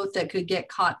of growth that could get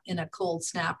caught in a cold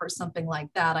snap or something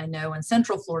like that. I know in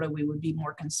Central Florida, we would be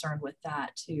more concerned with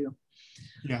that too.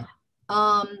 Yeah.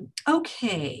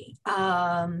 Okay.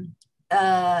 Are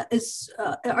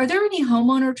there any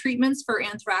homeowner treatments for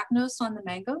anthracnose on the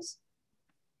mangoes?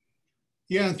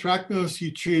 Yeah, anthracnose,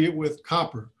 you treat it with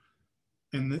copper,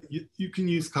 and you can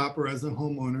use copper as a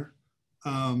homeowner.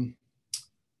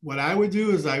 What I would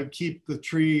do is I would keep the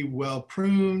tree well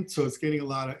pruned, so it's getting a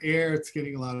lot of air, it's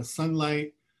getting a lot of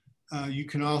sunlight. You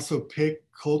can also pick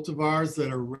cultivars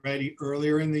that are ready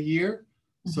earlier in the year,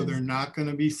 so they're not going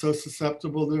to be so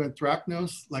susceptible to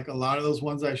anthracnose. Like a lot of those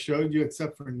ones I showed you,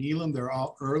 except for Neelam, they're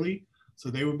all early, so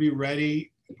they would be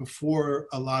ready before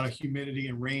a lot of humidity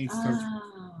and rain starts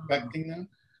affecting them.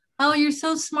 Oh, you're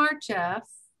so smart, Jeff.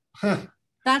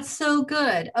 That's so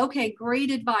good. Okay,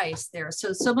 great advice there.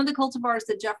 So some of the cultivars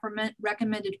that Jeff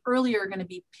recommended earlier are going to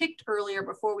be picked earlier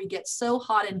before we get so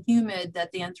hot and humid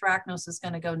that the anthracnose is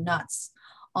going to go nuts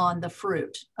on the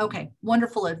fruit. Okay,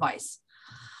 wonderful advice.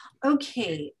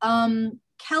 Okay,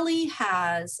 Kelly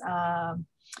has,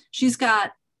 she's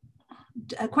got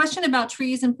a question about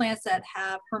trees and plants that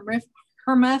have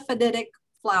hermaphroditic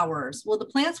flowers. Will the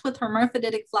plants with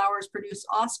hermaphroditic flowers produce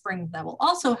offspring that will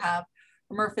also have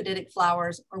hermaphroditic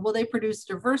flowers, or will they produce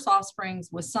diverse offsprings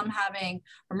with some having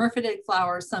hermaphroditic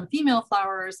flowers, some female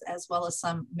flowers, as well as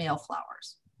some male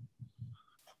flowers?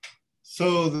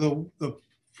 So the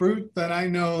fruit that I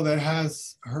know that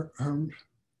has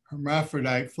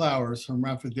hermaphroditic flowers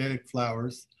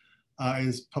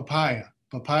is papaya.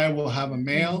 Papaya will have a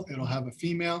male, it'll have a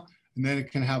female, and then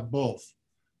it can have both.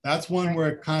 That's one where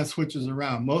it kind of switches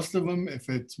around. Most of them, if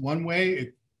it's one way,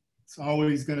 it's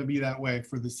always going to be that way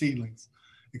for the seedlings,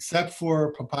 except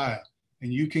for papaya.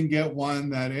 And you can get one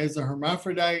that is a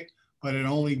hermaphrodite, but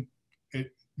then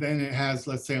it has,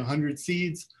 let's say, 100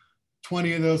 seeds.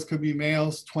 20 of those could be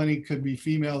males, 20 could be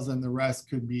females, and the rest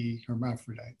could be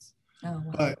hermaphrodites. Oh,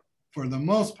 wow. But for the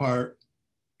most part,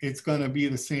 it's going to be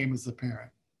the same as the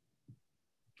parent.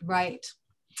 Right.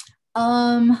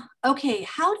 Okay,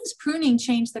 how does pruning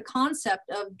change the concept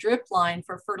of drip line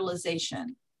for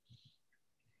fertilization?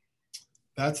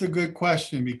 That's a good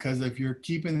question, because if you're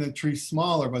keeping the tree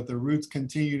smaller but the roots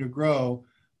continue to grow,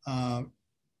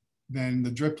 then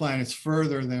the drip line is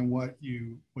further than what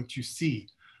you see.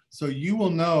 So you will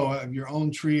know of your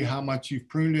own tree how much you've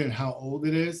pruned it and how old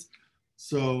it is.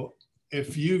 So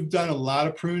if you've done a lot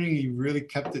of pruning, you really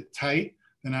kept it tight,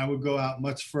 then I would go out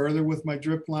much further with my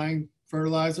drip line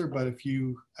fertilizer. But if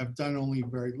you have done only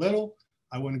very little,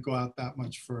 I wouldn't go out that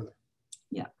much further.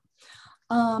 Yeah.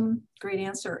 Great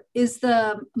answer. Is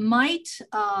the mite,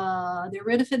 the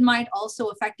iridifid mite, also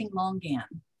affecting longan?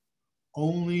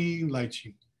 Only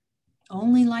lychee.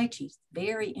 Only lychee.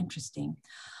 Very interesting.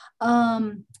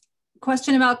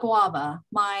 Question about guava.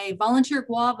 My volunteer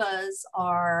guavas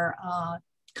are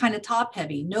kind of top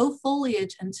heavy, no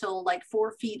foliage until like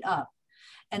 4 feet up,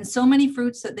 and so many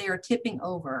fruits that they are tipping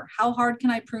over. How hard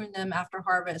can I prune them after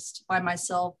harvest by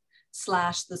myself /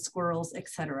 the squirrels,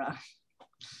 etc.?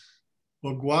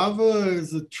 Well, guava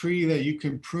is a tree that you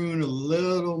can prune a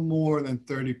little more than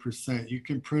 30%. You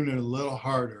can prune it a little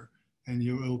harder and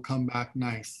it'll come back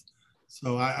nice.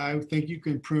 So I think you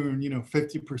can prune,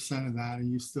 50% of that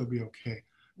and you still be okay.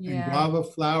 Yeah. And guava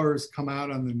flowers come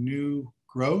out on the new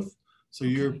growth. So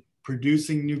you're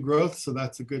producing new growth. So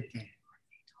that's a good thing.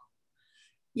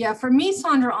 Yeah, for me,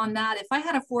 Sandra, on that, if I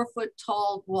had a 4 foot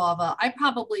tall guava, I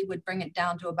probably would bring it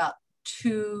down to about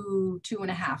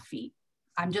 2.5 feet.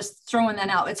 I'm just throwing that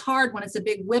out. It's hard when it's a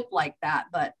big whip like that,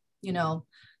 but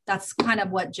that's kind of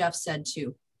what Jeff said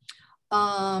too.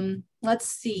 Let's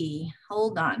see,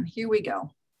 hold on, here we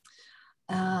go.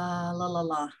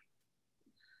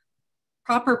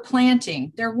 Proper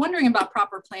planting. They're wondering about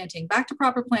proper planting. Back to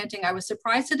proper planting. I was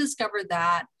surprised to discover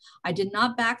that I did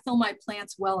not backfill my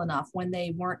plants well enough when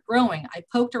they weren't growing. I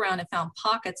poked around and found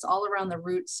pockets all around the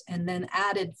roots and then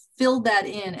filled that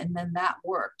in, and then that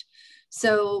worked.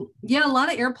 So yeah, a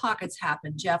lot of air pockets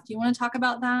happen. Jeff, do you want to talk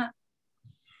about that?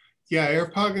 Yeah, air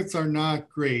pockets are not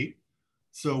great.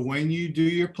 So when you do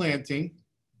your planting,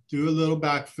 do a little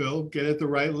backfill, get at the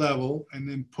right level, and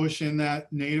then push in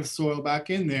that native soil back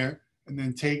in there, and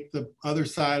then take the other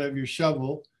side of your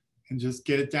shovel and just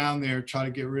get it down there. Try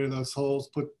to get rid of those holes,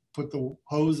 put the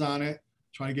hose on it,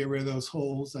 try to get rid of those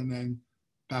holes, and then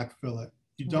backfill it.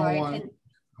 You don't want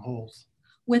holes.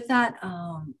 With that,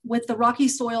 with the rocky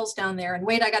soils down there, and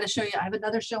wait, I got to show you, I have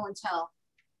another show and tell,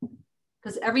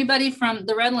 because everybody from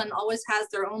the Redland always has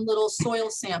their own little soil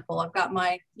sample. I've got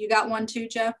you got one too,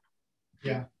 Jeff?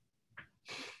 Yeah.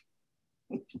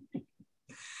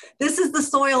 This is the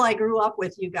soil I grew up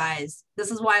with, you guys. This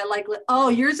is why I like, oh,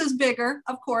 yours is bigger,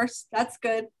 of course, that's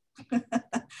good.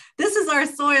 This is our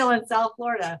soil in South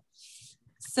Florida.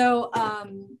 So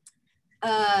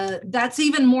that's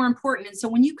even more important. And so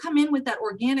when you come in with that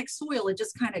organic soil, it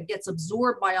just kind of gets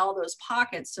absorbed by all those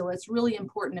pockets. So it's really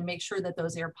important to make sure that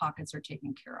those air pockets are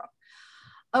taken care of.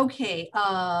 Okay,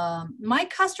 my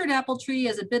custard apple tree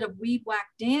has a bit of weed whack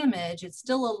damage. It's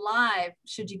still alive.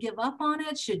 Should you give up on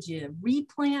it? Should you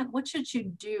replant? What should you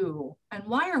do? And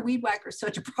why are weed whackers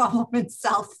such a problem in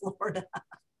South Florida?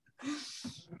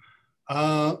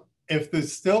 If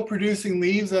it's still producing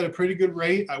leaves at a pretty good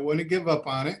rate, I wouldn't give up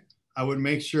on it. I would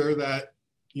make sure that,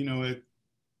 it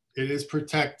is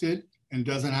protected and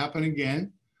doesn't happen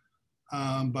again.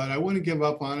 but I wouldn't give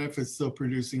up on it if it's still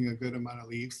producing a good amount of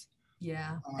leaves.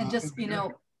 Yeah, and just, you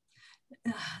know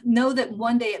that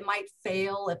one day it might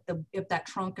fail if that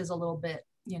trunk is a little bit,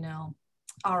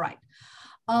 all right.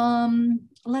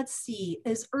 Let's see,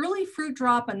 is early fruit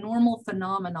drop a normal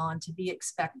phenomenon to be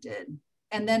expected?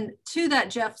 And then to that,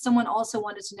 Jeff, someone also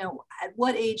wanted to know, at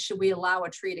what age should we allow a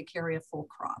tree to carry a full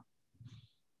crop?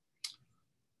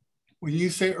 When you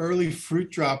say early fruit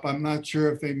drop, I'm not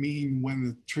sure if they mean when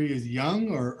the tree is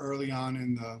young or early on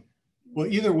in the, well,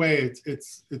 either way,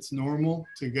 it's normal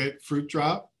to get fruit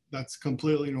drop. That's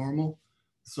completely normal.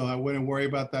 So I wouldn't worry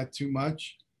about that too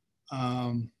much.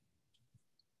 And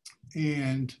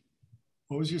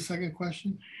what was your second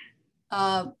question?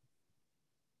 How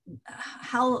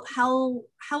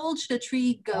old should a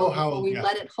tree go before we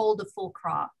let it hold a full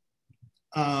crop?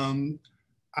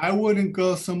 I wouldn't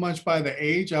go so much by the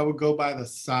age, I would go by the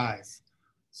size.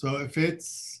 So if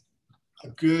it's a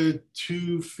good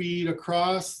 2 feet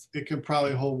across, it can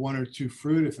probably hold 1 or 2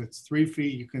 fruit. If it's 3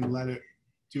 feet, you can let it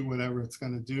do whatever it's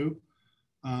going to do.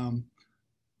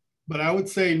 But I would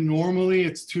say normally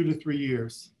it's 2 to 3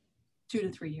 years. 2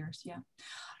 to 3 years, yeah.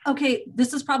 Okay,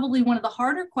 this is probably one of the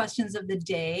harder questions of the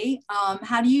day.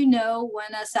 How do you know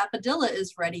when a sapodilla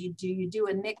is ready? Do you do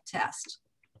a nick test?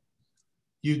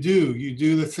 You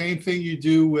do the same thing you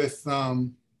do with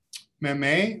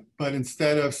Meme, but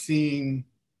instead of seeing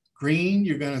green,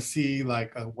 you're going to see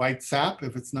like a white sap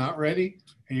if it's not ready,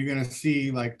 and you're going to see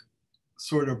like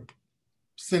sort of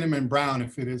cinnamon brown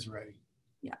if it is ready.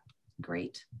 Yeah,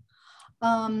 great.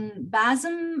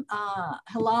 Basem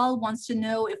Halal wants to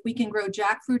know if we can grow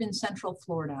jackfruit in Central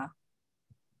Florida.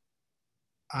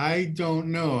 I don't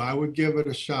know. I would give it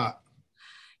a shot.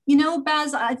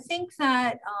 Baz, I think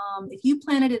that if you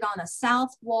planted it on a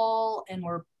south wall and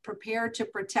were prepared to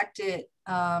protect it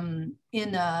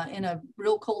in a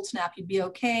real cold snap, you'd be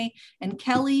okay. And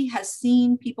Kelly has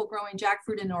seen people growing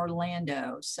jackfruit in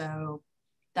Orlando, so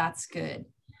that's good.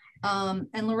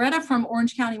 And Loretta from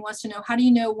Orange County wants to know, how do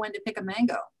you know when to pick a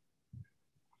mango?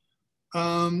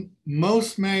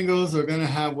 Most mangoes are going to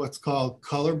have what's called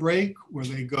color break, where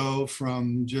they go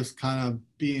from just kind of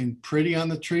being pretty on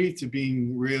the tree to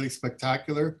being really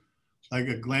spectacular. Like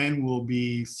a Glen will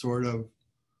be sort of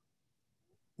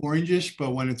orangish,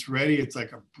 but when it's ready, it's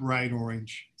like a bright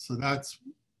orange. So that's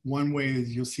one way that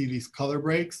you'll see these color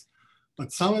breaks.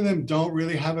 But some of them don't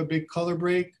really have a big color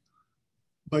break,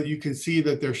 but you can see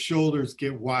that their shoulders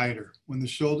get wider. When the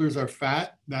shoulders are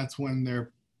fat, that's when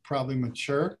they're probably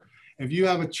mature. If you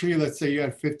have a tree, let's say you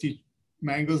had 50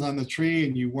 mangoes on the tree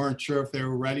and you weren't sure if they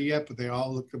were ready yet, but they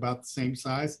all looked about the same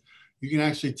size, you can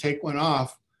actually take one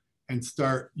off and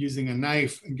start using a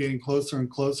knife and getting closer and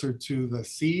closer to the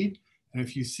seed. And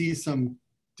if you see some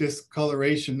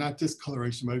discoloration, not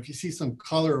discoloration, but if you see some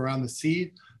color around the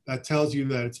seed, that tells you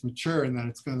that it's mature and that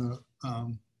it's gonna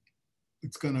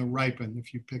ripen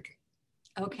if you pick it.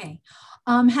 Okay.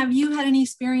 Have you had any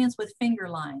experience with finger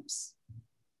limes?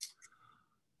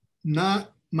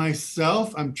 Not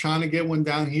myself. I'm trying to get one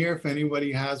down here. If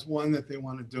anybody has one that they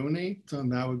want to donate,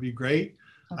 that would be great.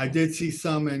 Okay. I did see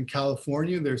some in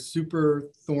California. They're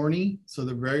super thorny, so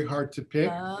they're very hard to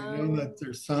pick. I know that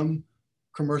there's some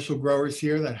commercial growers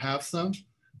here that have some.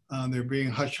 They're being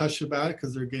hush-hush about it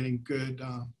because they're getting good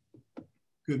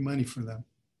money for them.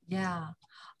 Yeah.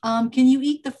 Can you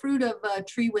eat the fruit of a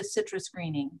tree with citrus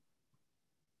greening?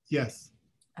 Yes.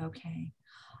 Okay.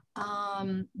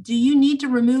 Do you need to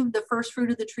remove the first fruit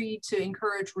of the tree to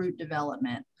encourage root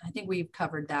development? I think we've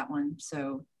covered that one.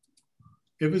 So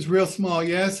if it's real small,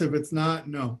 yes. If it's not,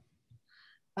 no.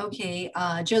 Okay.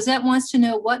 Josette wants to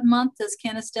know, what month does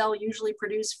Canistel usually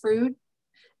produce fruit,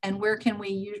 and where can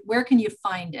you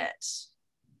find it?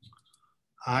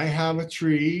 I have a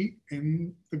tree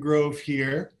in the grove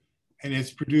here, and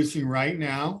it's producing right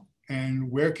now.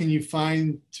 And where can you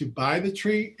find to buy the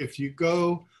tree? If you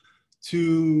go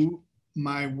to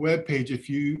my webpage, if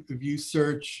you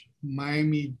search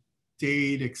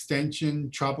Miami-Dade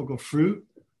Extension Tropical Fruit,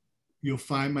 you'll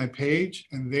find my page,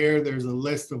 and there's a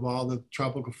list of all the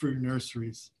tropical fruit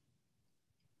nurseries.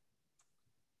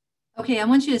 Okay, I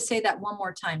want you to say that one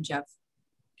more time, Jeff.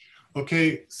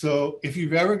 Okay, so if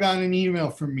you've ever gotten an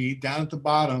email from me, down at the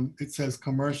bottom, it says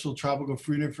commercial tropical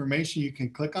fruit information. You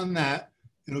can click on that.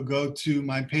 It'll go to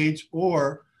my page,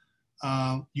 or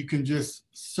you can just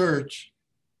search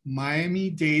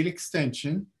Miami-Dade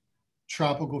Extension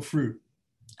Tropical Fruit.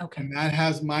 Okay. And that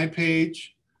has my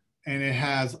page, and it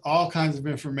has all kinds of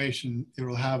information. It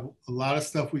will have a lot of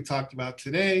stuff we talked about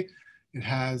today. It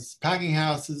has packing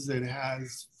houses, it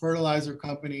has fertilizer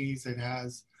companies, it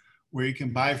has where you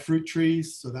can buy fruit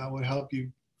trees. So that would help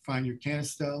you find your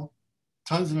Canistel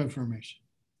tons of information.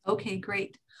 Okay,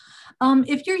 great.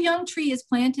 If your young tree is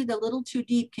planted a little too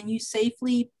deep, can you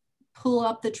safely pull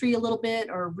up the tree a little bit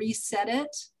or reset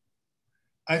it?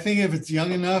 I think if it's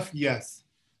young enough, yes.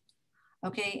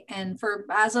 Okay, and for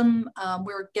BASM,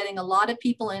 we're getting a lot of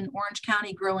people in Orange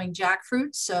County growing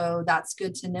jackfruit, so that's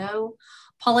good to know.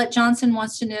 Paulette Johnson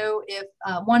wants to know if,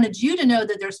 wanted you to know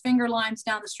that there's finger limes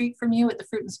down the street from you at the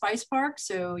Fruit and Spice Park,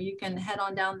 so you can head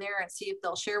on down there and see if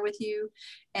they'll share with you.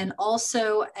 And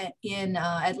also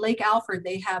at Lake Alfred,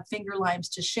 they have finger limes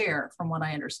to share from what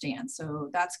I understand, so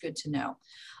that's good to know.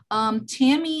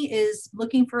 Tammy is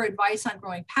looking for advice on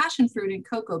growing passion fruit in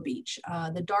Cocoa Beach,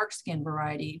 the dark skin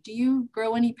variety. Do you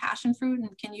grow any passion fruit,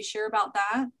 and can you share about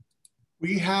that?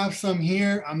 We have some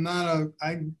here.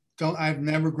 I've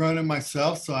never grown it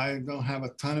myself, so I don't have a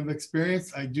ton of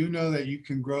experience. I do know that you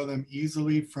can grow them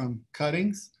easily from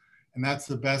cuttings, and that's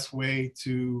the best way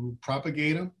to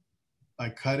propagate them, by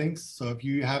cuttings. So if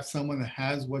you have someone that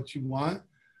has what you want,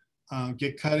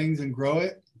 get cuttings and grow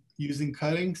it using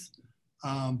cuttings.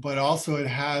 But also it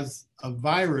has a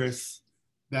virus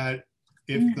that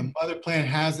if the mother plant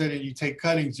has it and you take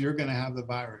cuttings, you're going to have the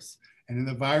virus. And then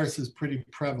the virus is pretty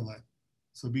prevalent.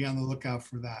 So be on the lookout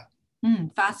for that.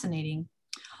 Fascinating.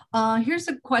 Here's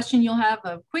a question you'll have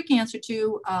a quick answer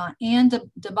to. Anne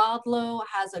DeBodlo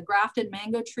has a grafted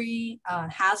mango tree,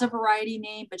 has a variety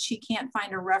name, but she can't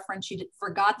find a reference. She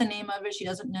forgot the name of it. She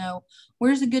doesn't know.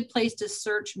 Where's a good place to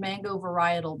search mango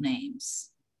varietal names?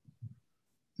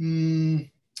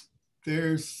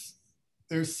 There's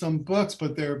some books,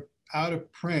 but they're out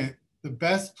of print. The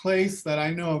best place that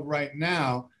I know of right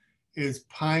now is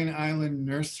Pine Island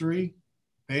Nursery.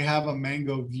 They have a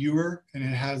mango viewer, and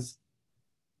it has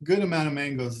a good amount of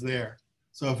mangoes there.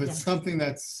 So if it's something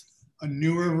that's a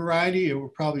newer variety, it will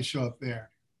probably show up there.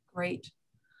 Great.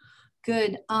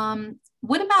 Good.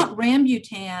 What about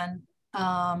rambutan?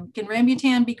 Can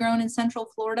rambutan be grown in Central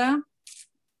Florida?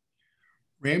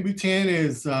 Rambutan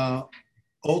is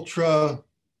ultra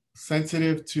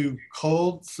sensitive to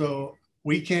cold, so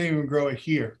we can't even grow it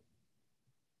here.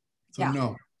 So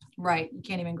no. Right, you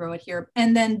can't even grow it here.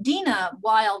 And then Dina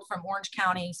Wild from Orange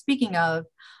County, speaking of,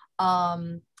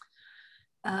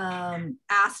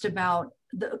 asked about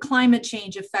the climate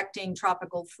change affecting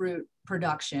tropical fruit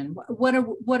production. What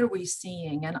are we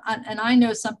seeing? And I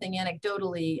know something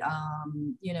anecdotally,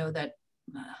 you know, that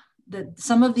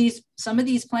some of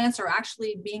these plants are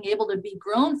actually being able to be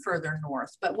grown further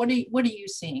north. But what are you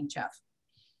seeing, Jeff?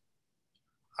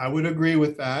 I would agree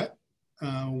with that.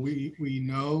 We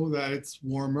know that it's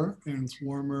warmer, and it's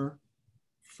warmer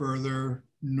further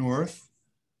north.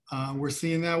 We're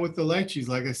seeing that with the lychees.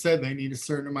 Like I said, they need a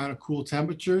certain amount of cool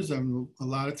temperatures, and a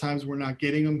lot of times we're not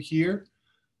getting them here,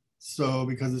 so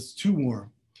because it's too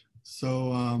warm.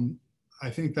 So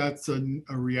I think that's a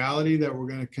reality that we're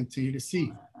going to continue to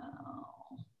see.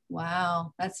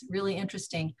 Wow, that's really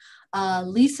interesting.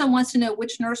 Lisa wants to know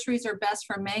which nurseries are best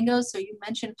for mangoes. So you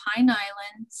mentioned Pine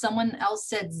Island. Someone else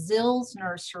said Zill's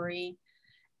Nursery.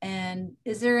 And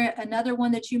is there another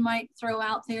one that you might throw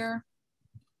out there?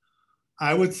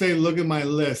 I would say look at my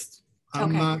list.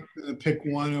 I'm not going to pick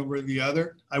one over the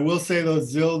other. I will say though,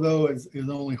 Zill though is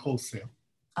only wholesale.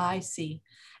 I see.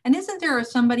 And isn't there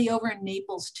somebody over in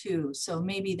Naples too? So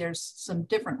maybe there's some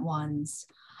different ones.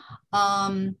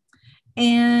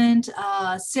 And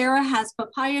Sarah has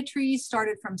papaya trees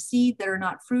started from seed that are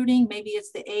not fruiting. Maybe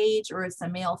it's the age or it's a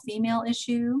male-female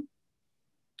issue.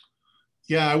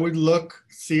 Yeah, I would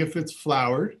see if it's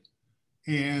flowered,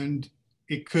 and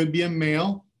it could be a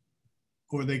male,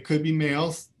 or they could be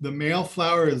males. The male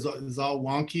flower is all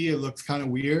wonky. It looks kind of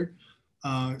weird.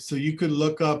 So you could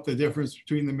look up the difference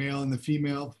between the male and the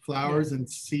female flowers and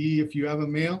see if you have a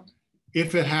male.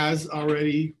 If it has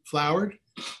already flowered,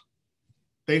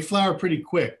 they flower pretty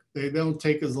quick. They don't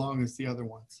take as long as the other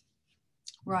ones.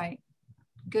 Right.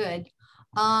 Good.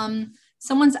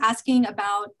 Someone's asking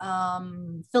about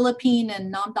Philippine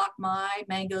and Nam Doc Mai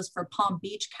mangoes for Palm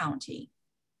Beach County.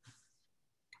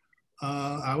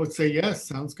 I would say yes.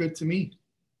 Sounds good to me.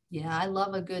 Yeah, I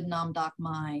love a good Nam Doc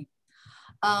Mai.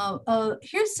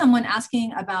 Here's someone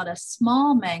asking about a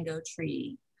small mango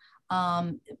tree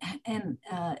and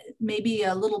maybe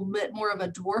a little bit more of a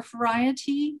dwarf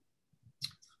variety.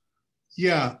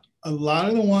 Yeah, a lot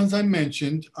of the ones I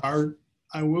mentioned are,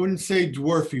 I wouldn't say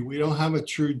dwarfy. We don't have a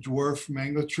true dwarf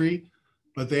mango tree,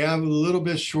 but they have a little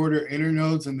bit shorter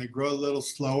internodes and they grow a little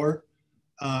slower.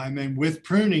 And then with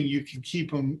pruning, you can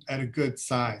keep them at a good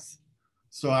size.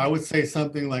 So I would say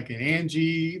something like an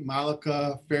Angie,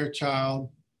 Malika,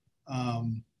 Fairchild,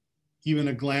 even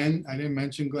a Glen. I didn't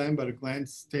mention Glen, but a Glen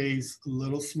stays a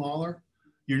little smaller.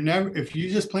 if you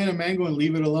just plant a mango and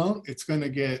leave it alone, it's going to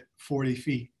get 40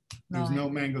 feet. There's Right. no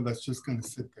mango that's just going to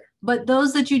sit there. But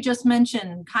those that you just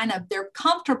mentioned, they're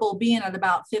comfortable being at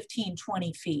about 15,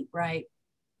 20 feet, right?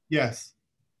 Yes.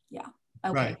 Yeah.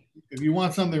 Okay. Right. If you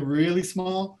want something really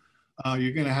small,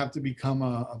 you're going to have to become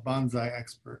a bonsai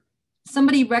expert.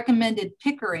 Somebody recommended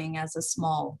Pickering as a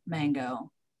small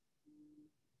mango.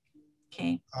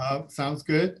 Okay. Sounds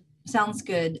good. Sounds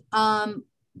good.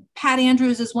 Pat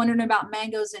Andrews is wondering about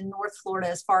mangoes in North Florida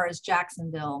as far as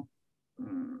Jacksonville.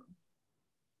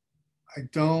 I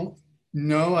don't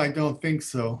know. I don't think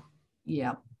so.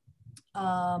 Yeah.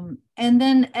 And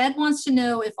then Ed wants to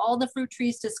know if all the fruit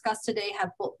trees discussed today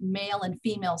have both male and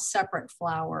female separate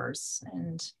flowers.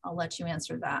 And I'll let you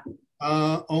answer that.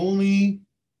 Only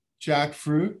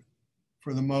jackfruit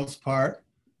for the most part.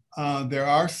 There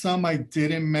are some I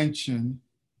didn't mention,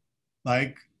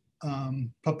 like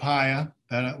papaya,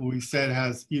 that we said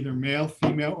has either male,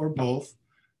 female, or both.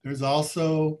 There's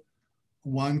also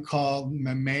one called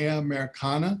Mamea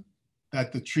americana,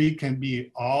 that the tree can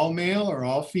be all male or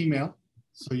all female.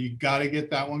 So you got to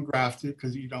get that one grafted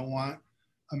because you don't want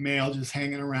a male just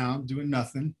hanging around doing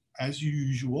nothing as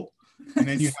usual. And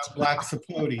then you have black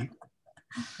sapote,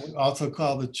 also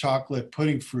called the chocolate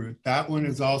pudding fruit. That one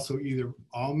is also either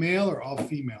all male or all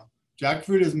female.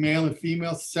 Jackfruit is male and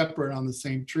female separate on the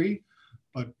same tree,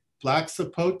 but black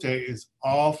sapote is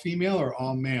all female or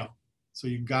all male. So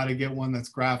you got to get one that's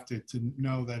grafted to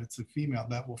know that it's a female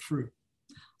that will fruit.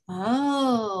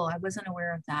 Oh, I wasn't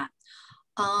aware of that.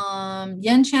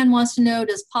 Yen Chan wants to know,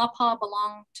 does pawpaw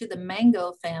belong to the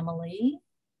mango family?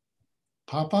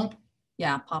 Pawpaw?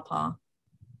 Yeah, pawpaw.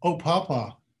 Oh,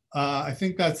 pawpaw. I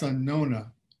think that's a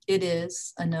nona. It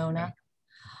is a nona.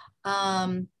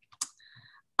 I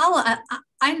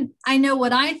know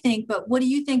what I think, but what do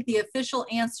you think the official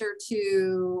answer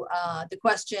to the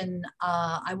question,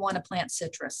 I want to plant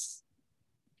citrus?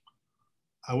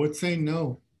 I would say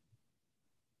no.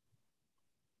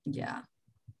 Yeah.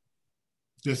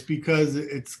 Just because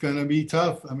it's going to be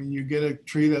tough. I mean, you get a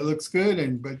tree that looks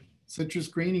good, but citrus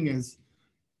greening is,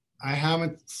 I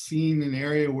haven't seen an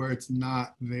area where it's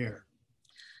not there.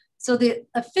 So the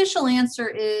official answer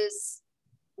is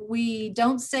we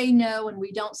don't say no and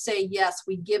we don't say yes.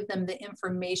 We give them the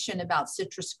information about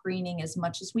citrus greening as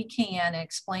much as we can and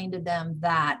explain to them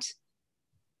that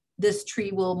this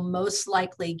tree will most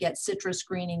likely get citrus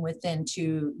greening within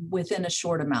a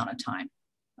short amount of time.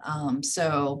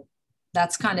 So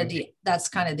that's kind of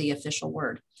the official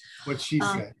word. What she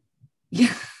said.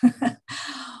 Yeah.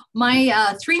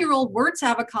 My 3-year-old Wertz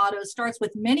avocado starts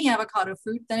with many avocado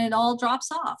fruit, then it all drops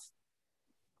off.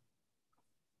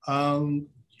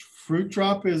 Fruit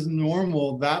drop is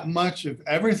normal. That much, if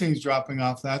everything's dropping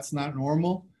off, that's not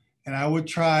normal. And I would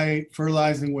try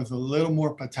fertilizing with a little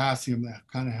more potassium that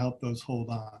kind of help those hold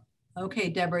on. Okay,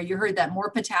 Deborah, you heard that,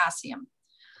 more potassium.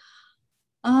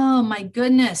 Oh my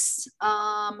goodness.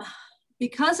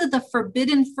 Because of the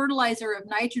forbidden fertilizer of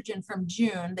nitrogen from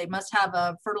June, they must have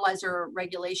a fertilizer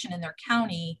regulation in their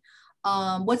county.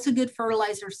 What's a good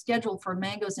fertilizer schedule for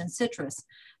mangoes and citrus?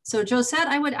 So Josette,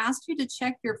 I would ask you to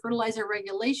check your fertilizer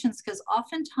regulations because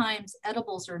oftentimes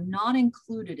edibles are not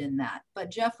included in that.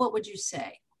 But Jeff, what would you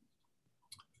say?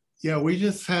 Yeah, we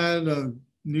just had a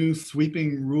new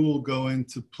sweeping rule go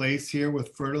into place here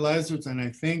with fertilizers. And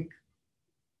I think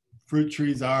fruit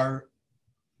trees are,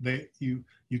 you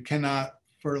cannot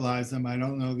fertilize them. I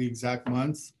don't know the exact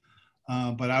months,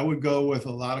 but I would go with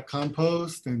a lot of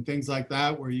compost and things like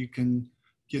that where you can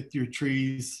get your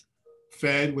trees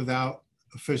fed without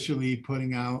officially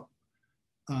putting out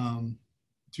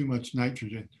too much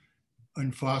nitrogen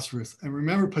and phosphorus. And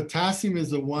remember, potassium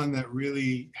is the one that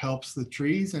really helps the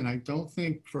trees. And I don't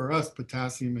think for us,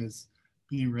 potassium is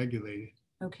being regulated.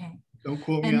 Okay. Don't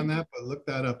quote me on that, but look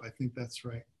that up. I think that's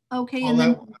right. Okay, and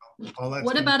then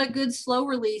what about a good slow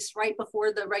release right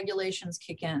before the regulations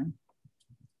kick in?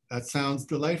 That sounds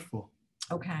delightful.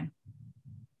 Okay.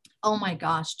 Oh my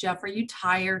gosh, Jeff, are you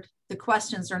tired? The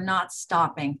questions are not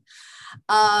stopping.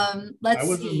 I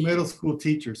was a middle school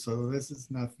teacher, so this is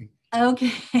nothing.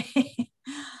 Okay.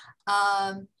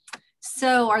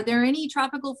 So are there any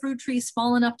tropical fruit trees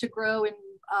small enough to grow in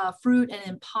fruit and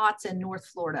in pots in North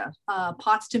Florida?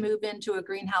 Pots to move into a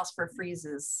greenhouse for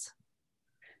freezes?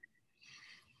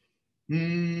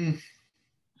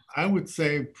 I would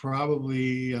say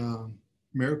probably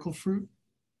miracle fruit.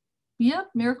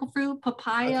 Yep, miracle fruit,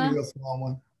 papaya. That's a real small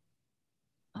one.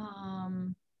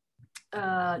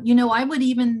 I would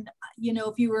even,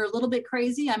 if you were a little bit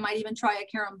crazy, I might even try a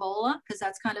carambola because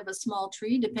that's kind of a small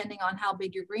tree depending on how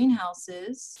big your greenhouse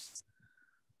is.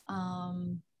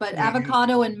 But Yeah,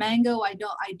 avocado and mango, I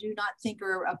do not think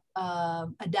are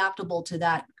adaptable to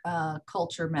that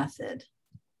culture method.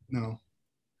 no.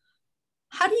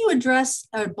 How do you address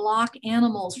or block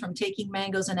animals from taking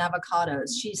mangoes and avocados?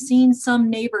 She's seen some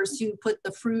neighbors who put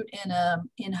the fruit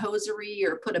in hosiery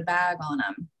or put a bag on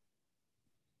them.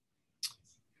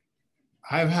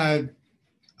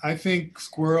 I think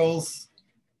squirrels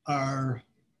are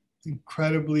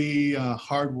incredibly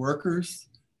hard workers,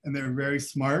 and they're very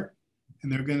smart, and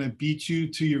they're going to beat you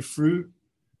to your fruit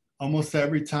almost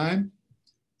every time.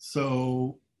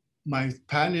 So my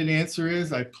patented answer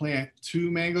is I plant 2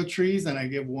 mango trees and I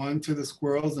give 1 to the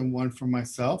squirrels and 1 for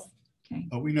myself. Okay.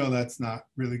 But we know that's not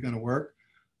really going to work.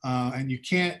 And you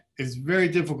can't, it's very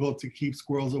difficult to keep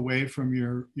squirrels away from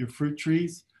your fruit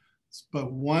trees.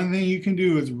 But one thing you can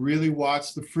do is really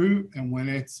watch the fruit, and when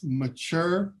it's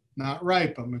mature, not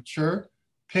ripe, but mature,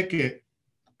 pick it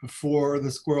before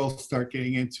the squirrels start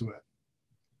getting into it.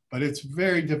 But it's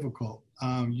very difficult.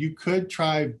 You could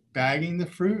try bagging the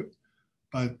fruit,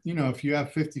 but you know, if you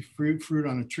have 50 fruit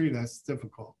on a tree, that's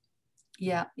difficult.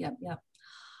 Yeah.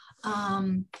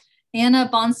 Anna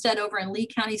Bonstead over in Lee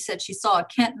County said she saw a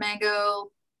Kent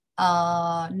mango,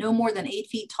 no more than 8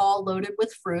 feet tall, loaded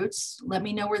with fruits. Let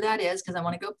me know where that is because I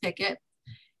want to go pick it.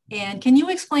 And can you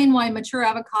explain why mature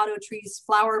avocado trees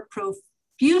flower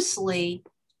profusely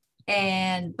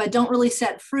but don't really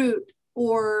set fruit?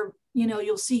 Or, you know,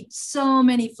 you'll see so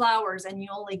many flowers and you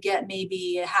only get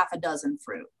maybe a half a dozen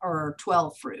fruit or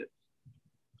 12 fruit.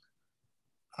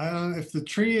 If the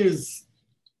tree is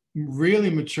really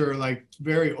mature, like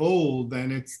very old,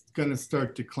 then it's going to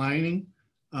start declining.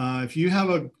 If you have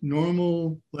a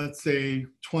normal, let's say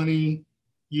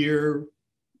 20-year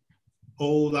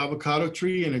old avocado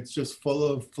tree and it's just full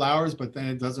of flowers, but then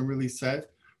it doesn't really set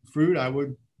fruit, I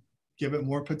would give it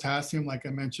more potassium, like I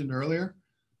mentioned earlier.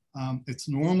 It's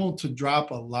normal to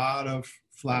drop a lot of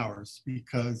flowers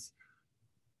because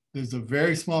there's a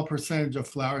very small percentage of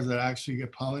flowers that actually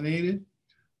get pollinated.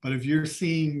 But if you're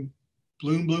seeing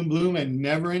bloom, bloom, bloom, and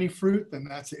never any fruit, then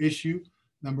that's an issue.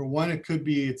 Number one, it could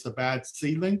be it's a bad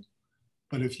seedling.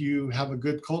 But if you have a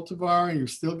good cultivar and you're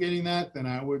still getting that, then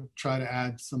I would try to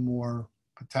add some more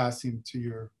potassium to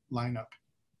your lineup.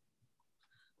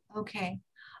 Okay.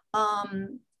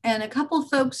 And a couple of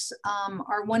folks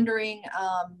are wondering,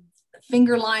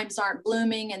 finger limes aren't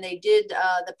blooming, and they did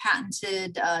the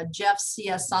patented Jeff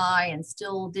CSI and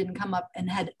still didn't come up and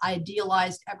had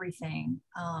idealized everything.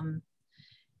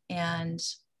 And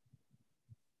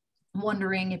I'm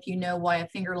wondering if you know why a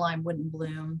finger lime wouldn't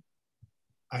bloom.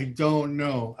 I don't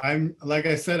know. Like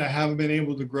I said, I haven't been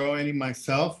able to grow any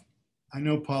myself. I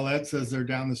know Paulette says they're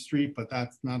down the street, but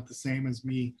that's not the same as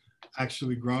me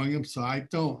actually growing them. So I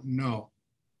don't know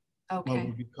what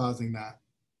would be causing that.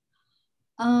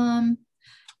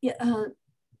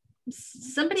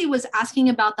 Somebody was asking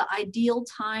about the ideal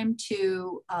time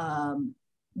to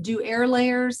do air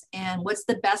layers and what's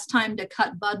the best time to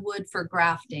cut budwood for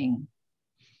grafting.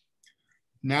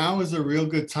 Now is a real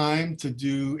good time to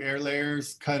do air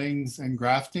layers, cuttings, and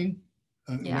grafting.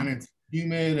 When it's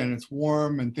humid and it's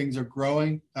warm and things are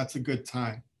growing, that's a good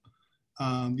time.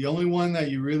 The only one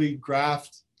that you really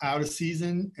graft out of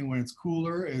season and when it's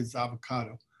cooler is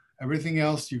avocado. Everything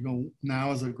else,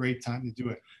 now is a great time to do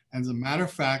it. As a matter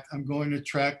of fact, I'm going to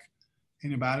trek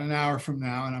in about an hour from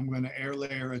now, and I'm going to air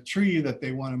layer a tree that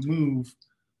they want to move,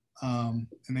 and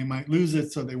they might lose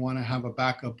it, so they want to have a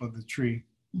backup of the tree.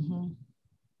 Mm-hmm.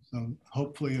 So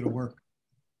hopefully it'll work.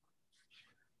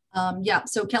 Yeah,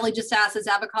 so Kelly just asked, is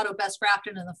avocado best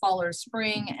grafted in the fall or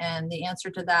spring? And the answer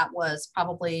to that was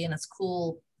probably in its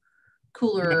cooler.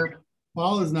 Yeah,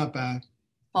 fall is not bad.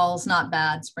 Fall's not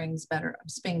bad, spring's better.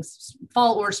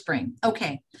 Fall or spring.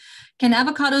 Okay. Can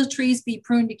avocado trees be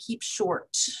pruned to keep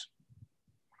short?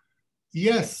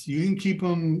 Yes, you can keep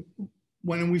them.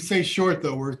 When we say short,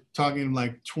 though, we're talking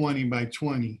like 20 by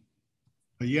 20.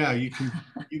 But yeah, you can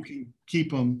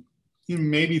keep them,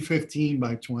 maybe 15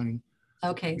 by 20.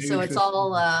 Okay, so it's 15.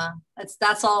 All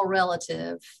that's all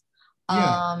relative.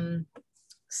 Yeah.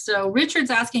 So Richard's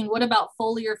asking, what about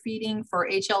foliar feeding for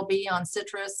HLB on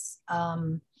citrus?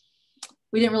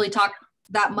 We didn't really talk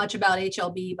that much about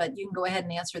HLB, but you can go ahead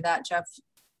and answer that, Jeff.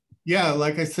 Yeah,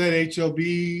 like I said,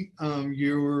 HLB,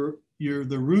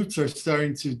 the roots are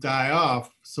starting to die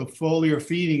off. So foliar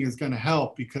feeding is going to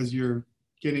help because you're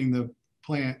getting the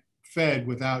plant fed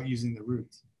without using the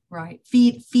roots. Right.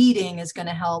 Feeding is going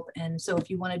to help. And so if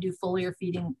you want to do foliar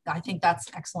feeding, I think that's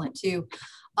excellent too.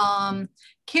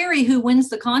 Carrie, who wins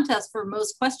the contest for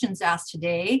most questions asked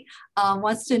today,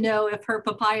 wants to know if her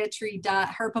papaya tree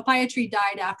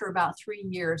died after about 3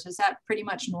 years. Is that pretty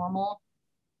much normal?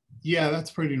 Yeah,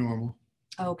 that's pretty normal.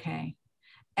 Okay.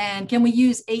 And can we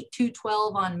use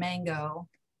 8-2-12 on mango?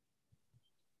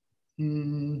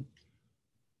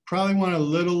 Probably want a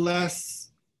little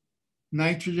less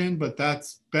nitrogen, but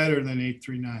that's better than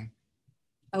 8-3-9.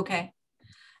 Okay.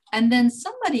 And then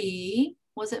somebody,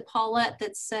 was it Paulette,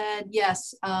 that said,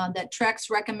 yes, that Trek's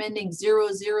recommending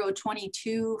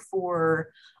 0022 for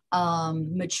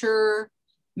mature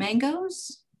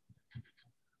mangoes?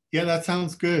 Yeah, that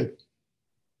sounds good.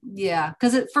 Yeah,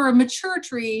 because for a mature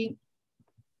tree,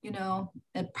 you know,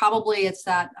 it's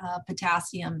that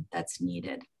potassium that's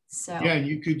needed. So yeah, and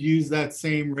you could use that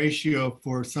same ratio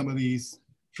for some of these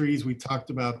trees we talked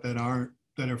about that are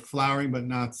flowering but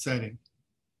not setting.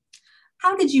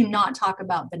 How did you not talk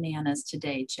about bananas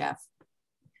today, Jeff?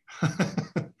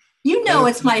 You know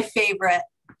it's my favorite.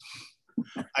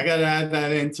 I got to add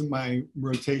that into my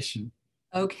rotation.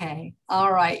 Okay.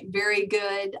 All right. Very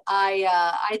good.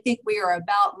 I think we are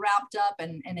about wrapped up,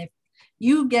 and if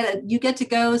you get to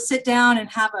go sit down and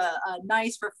have a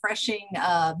nice refreshing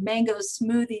mango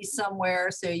smoothie somewhere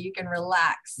so you can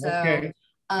relax. So okay.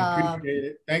 I appreciate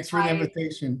it. Thanks for the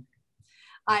invitation.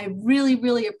 I really,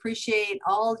 really appreciate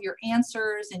all your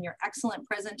answers and your excellent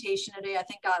presentation today. I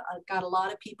think got a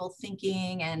lot of people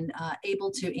thinking and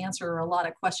able to answer a lot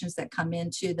of questions that come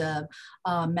into the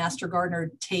Master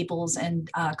Gardener tables and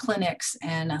clinics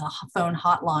and phone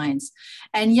hotlines.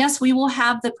 And yes, we will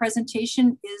have the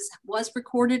presentation is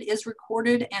recorded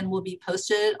and will be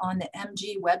posted on the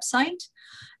MG website.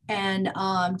 And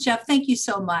Jeff, thank you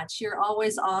so much. You're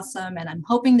always awesome. And I'm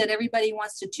hoping that everybody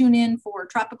wants to tune in for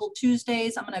Tropical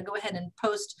Tuesdays. I'm going to go ahead and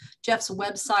post Jeff's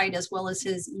website as well as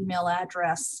his email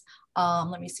address.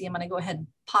 Let me see. I'm going to go ahead and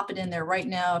pop it in there right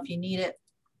now if you need it.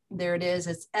 There it is.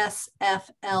 It's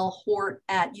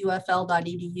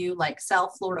sflhort@ufl.edu, like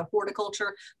South Florida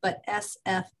Horticulture, but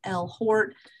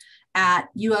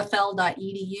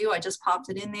sflhort@ufl.edu. I just popped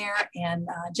it in there. And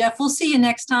Jeff, we'll see you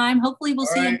next time. Hopefully we'll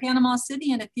see you in Panama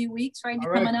City in a few weeks, right? All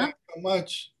right, coming up. Thanks so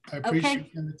much. I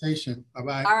appreciate the invitation.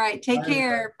 Bye-bye. All right, take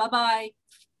care. Bye-bye.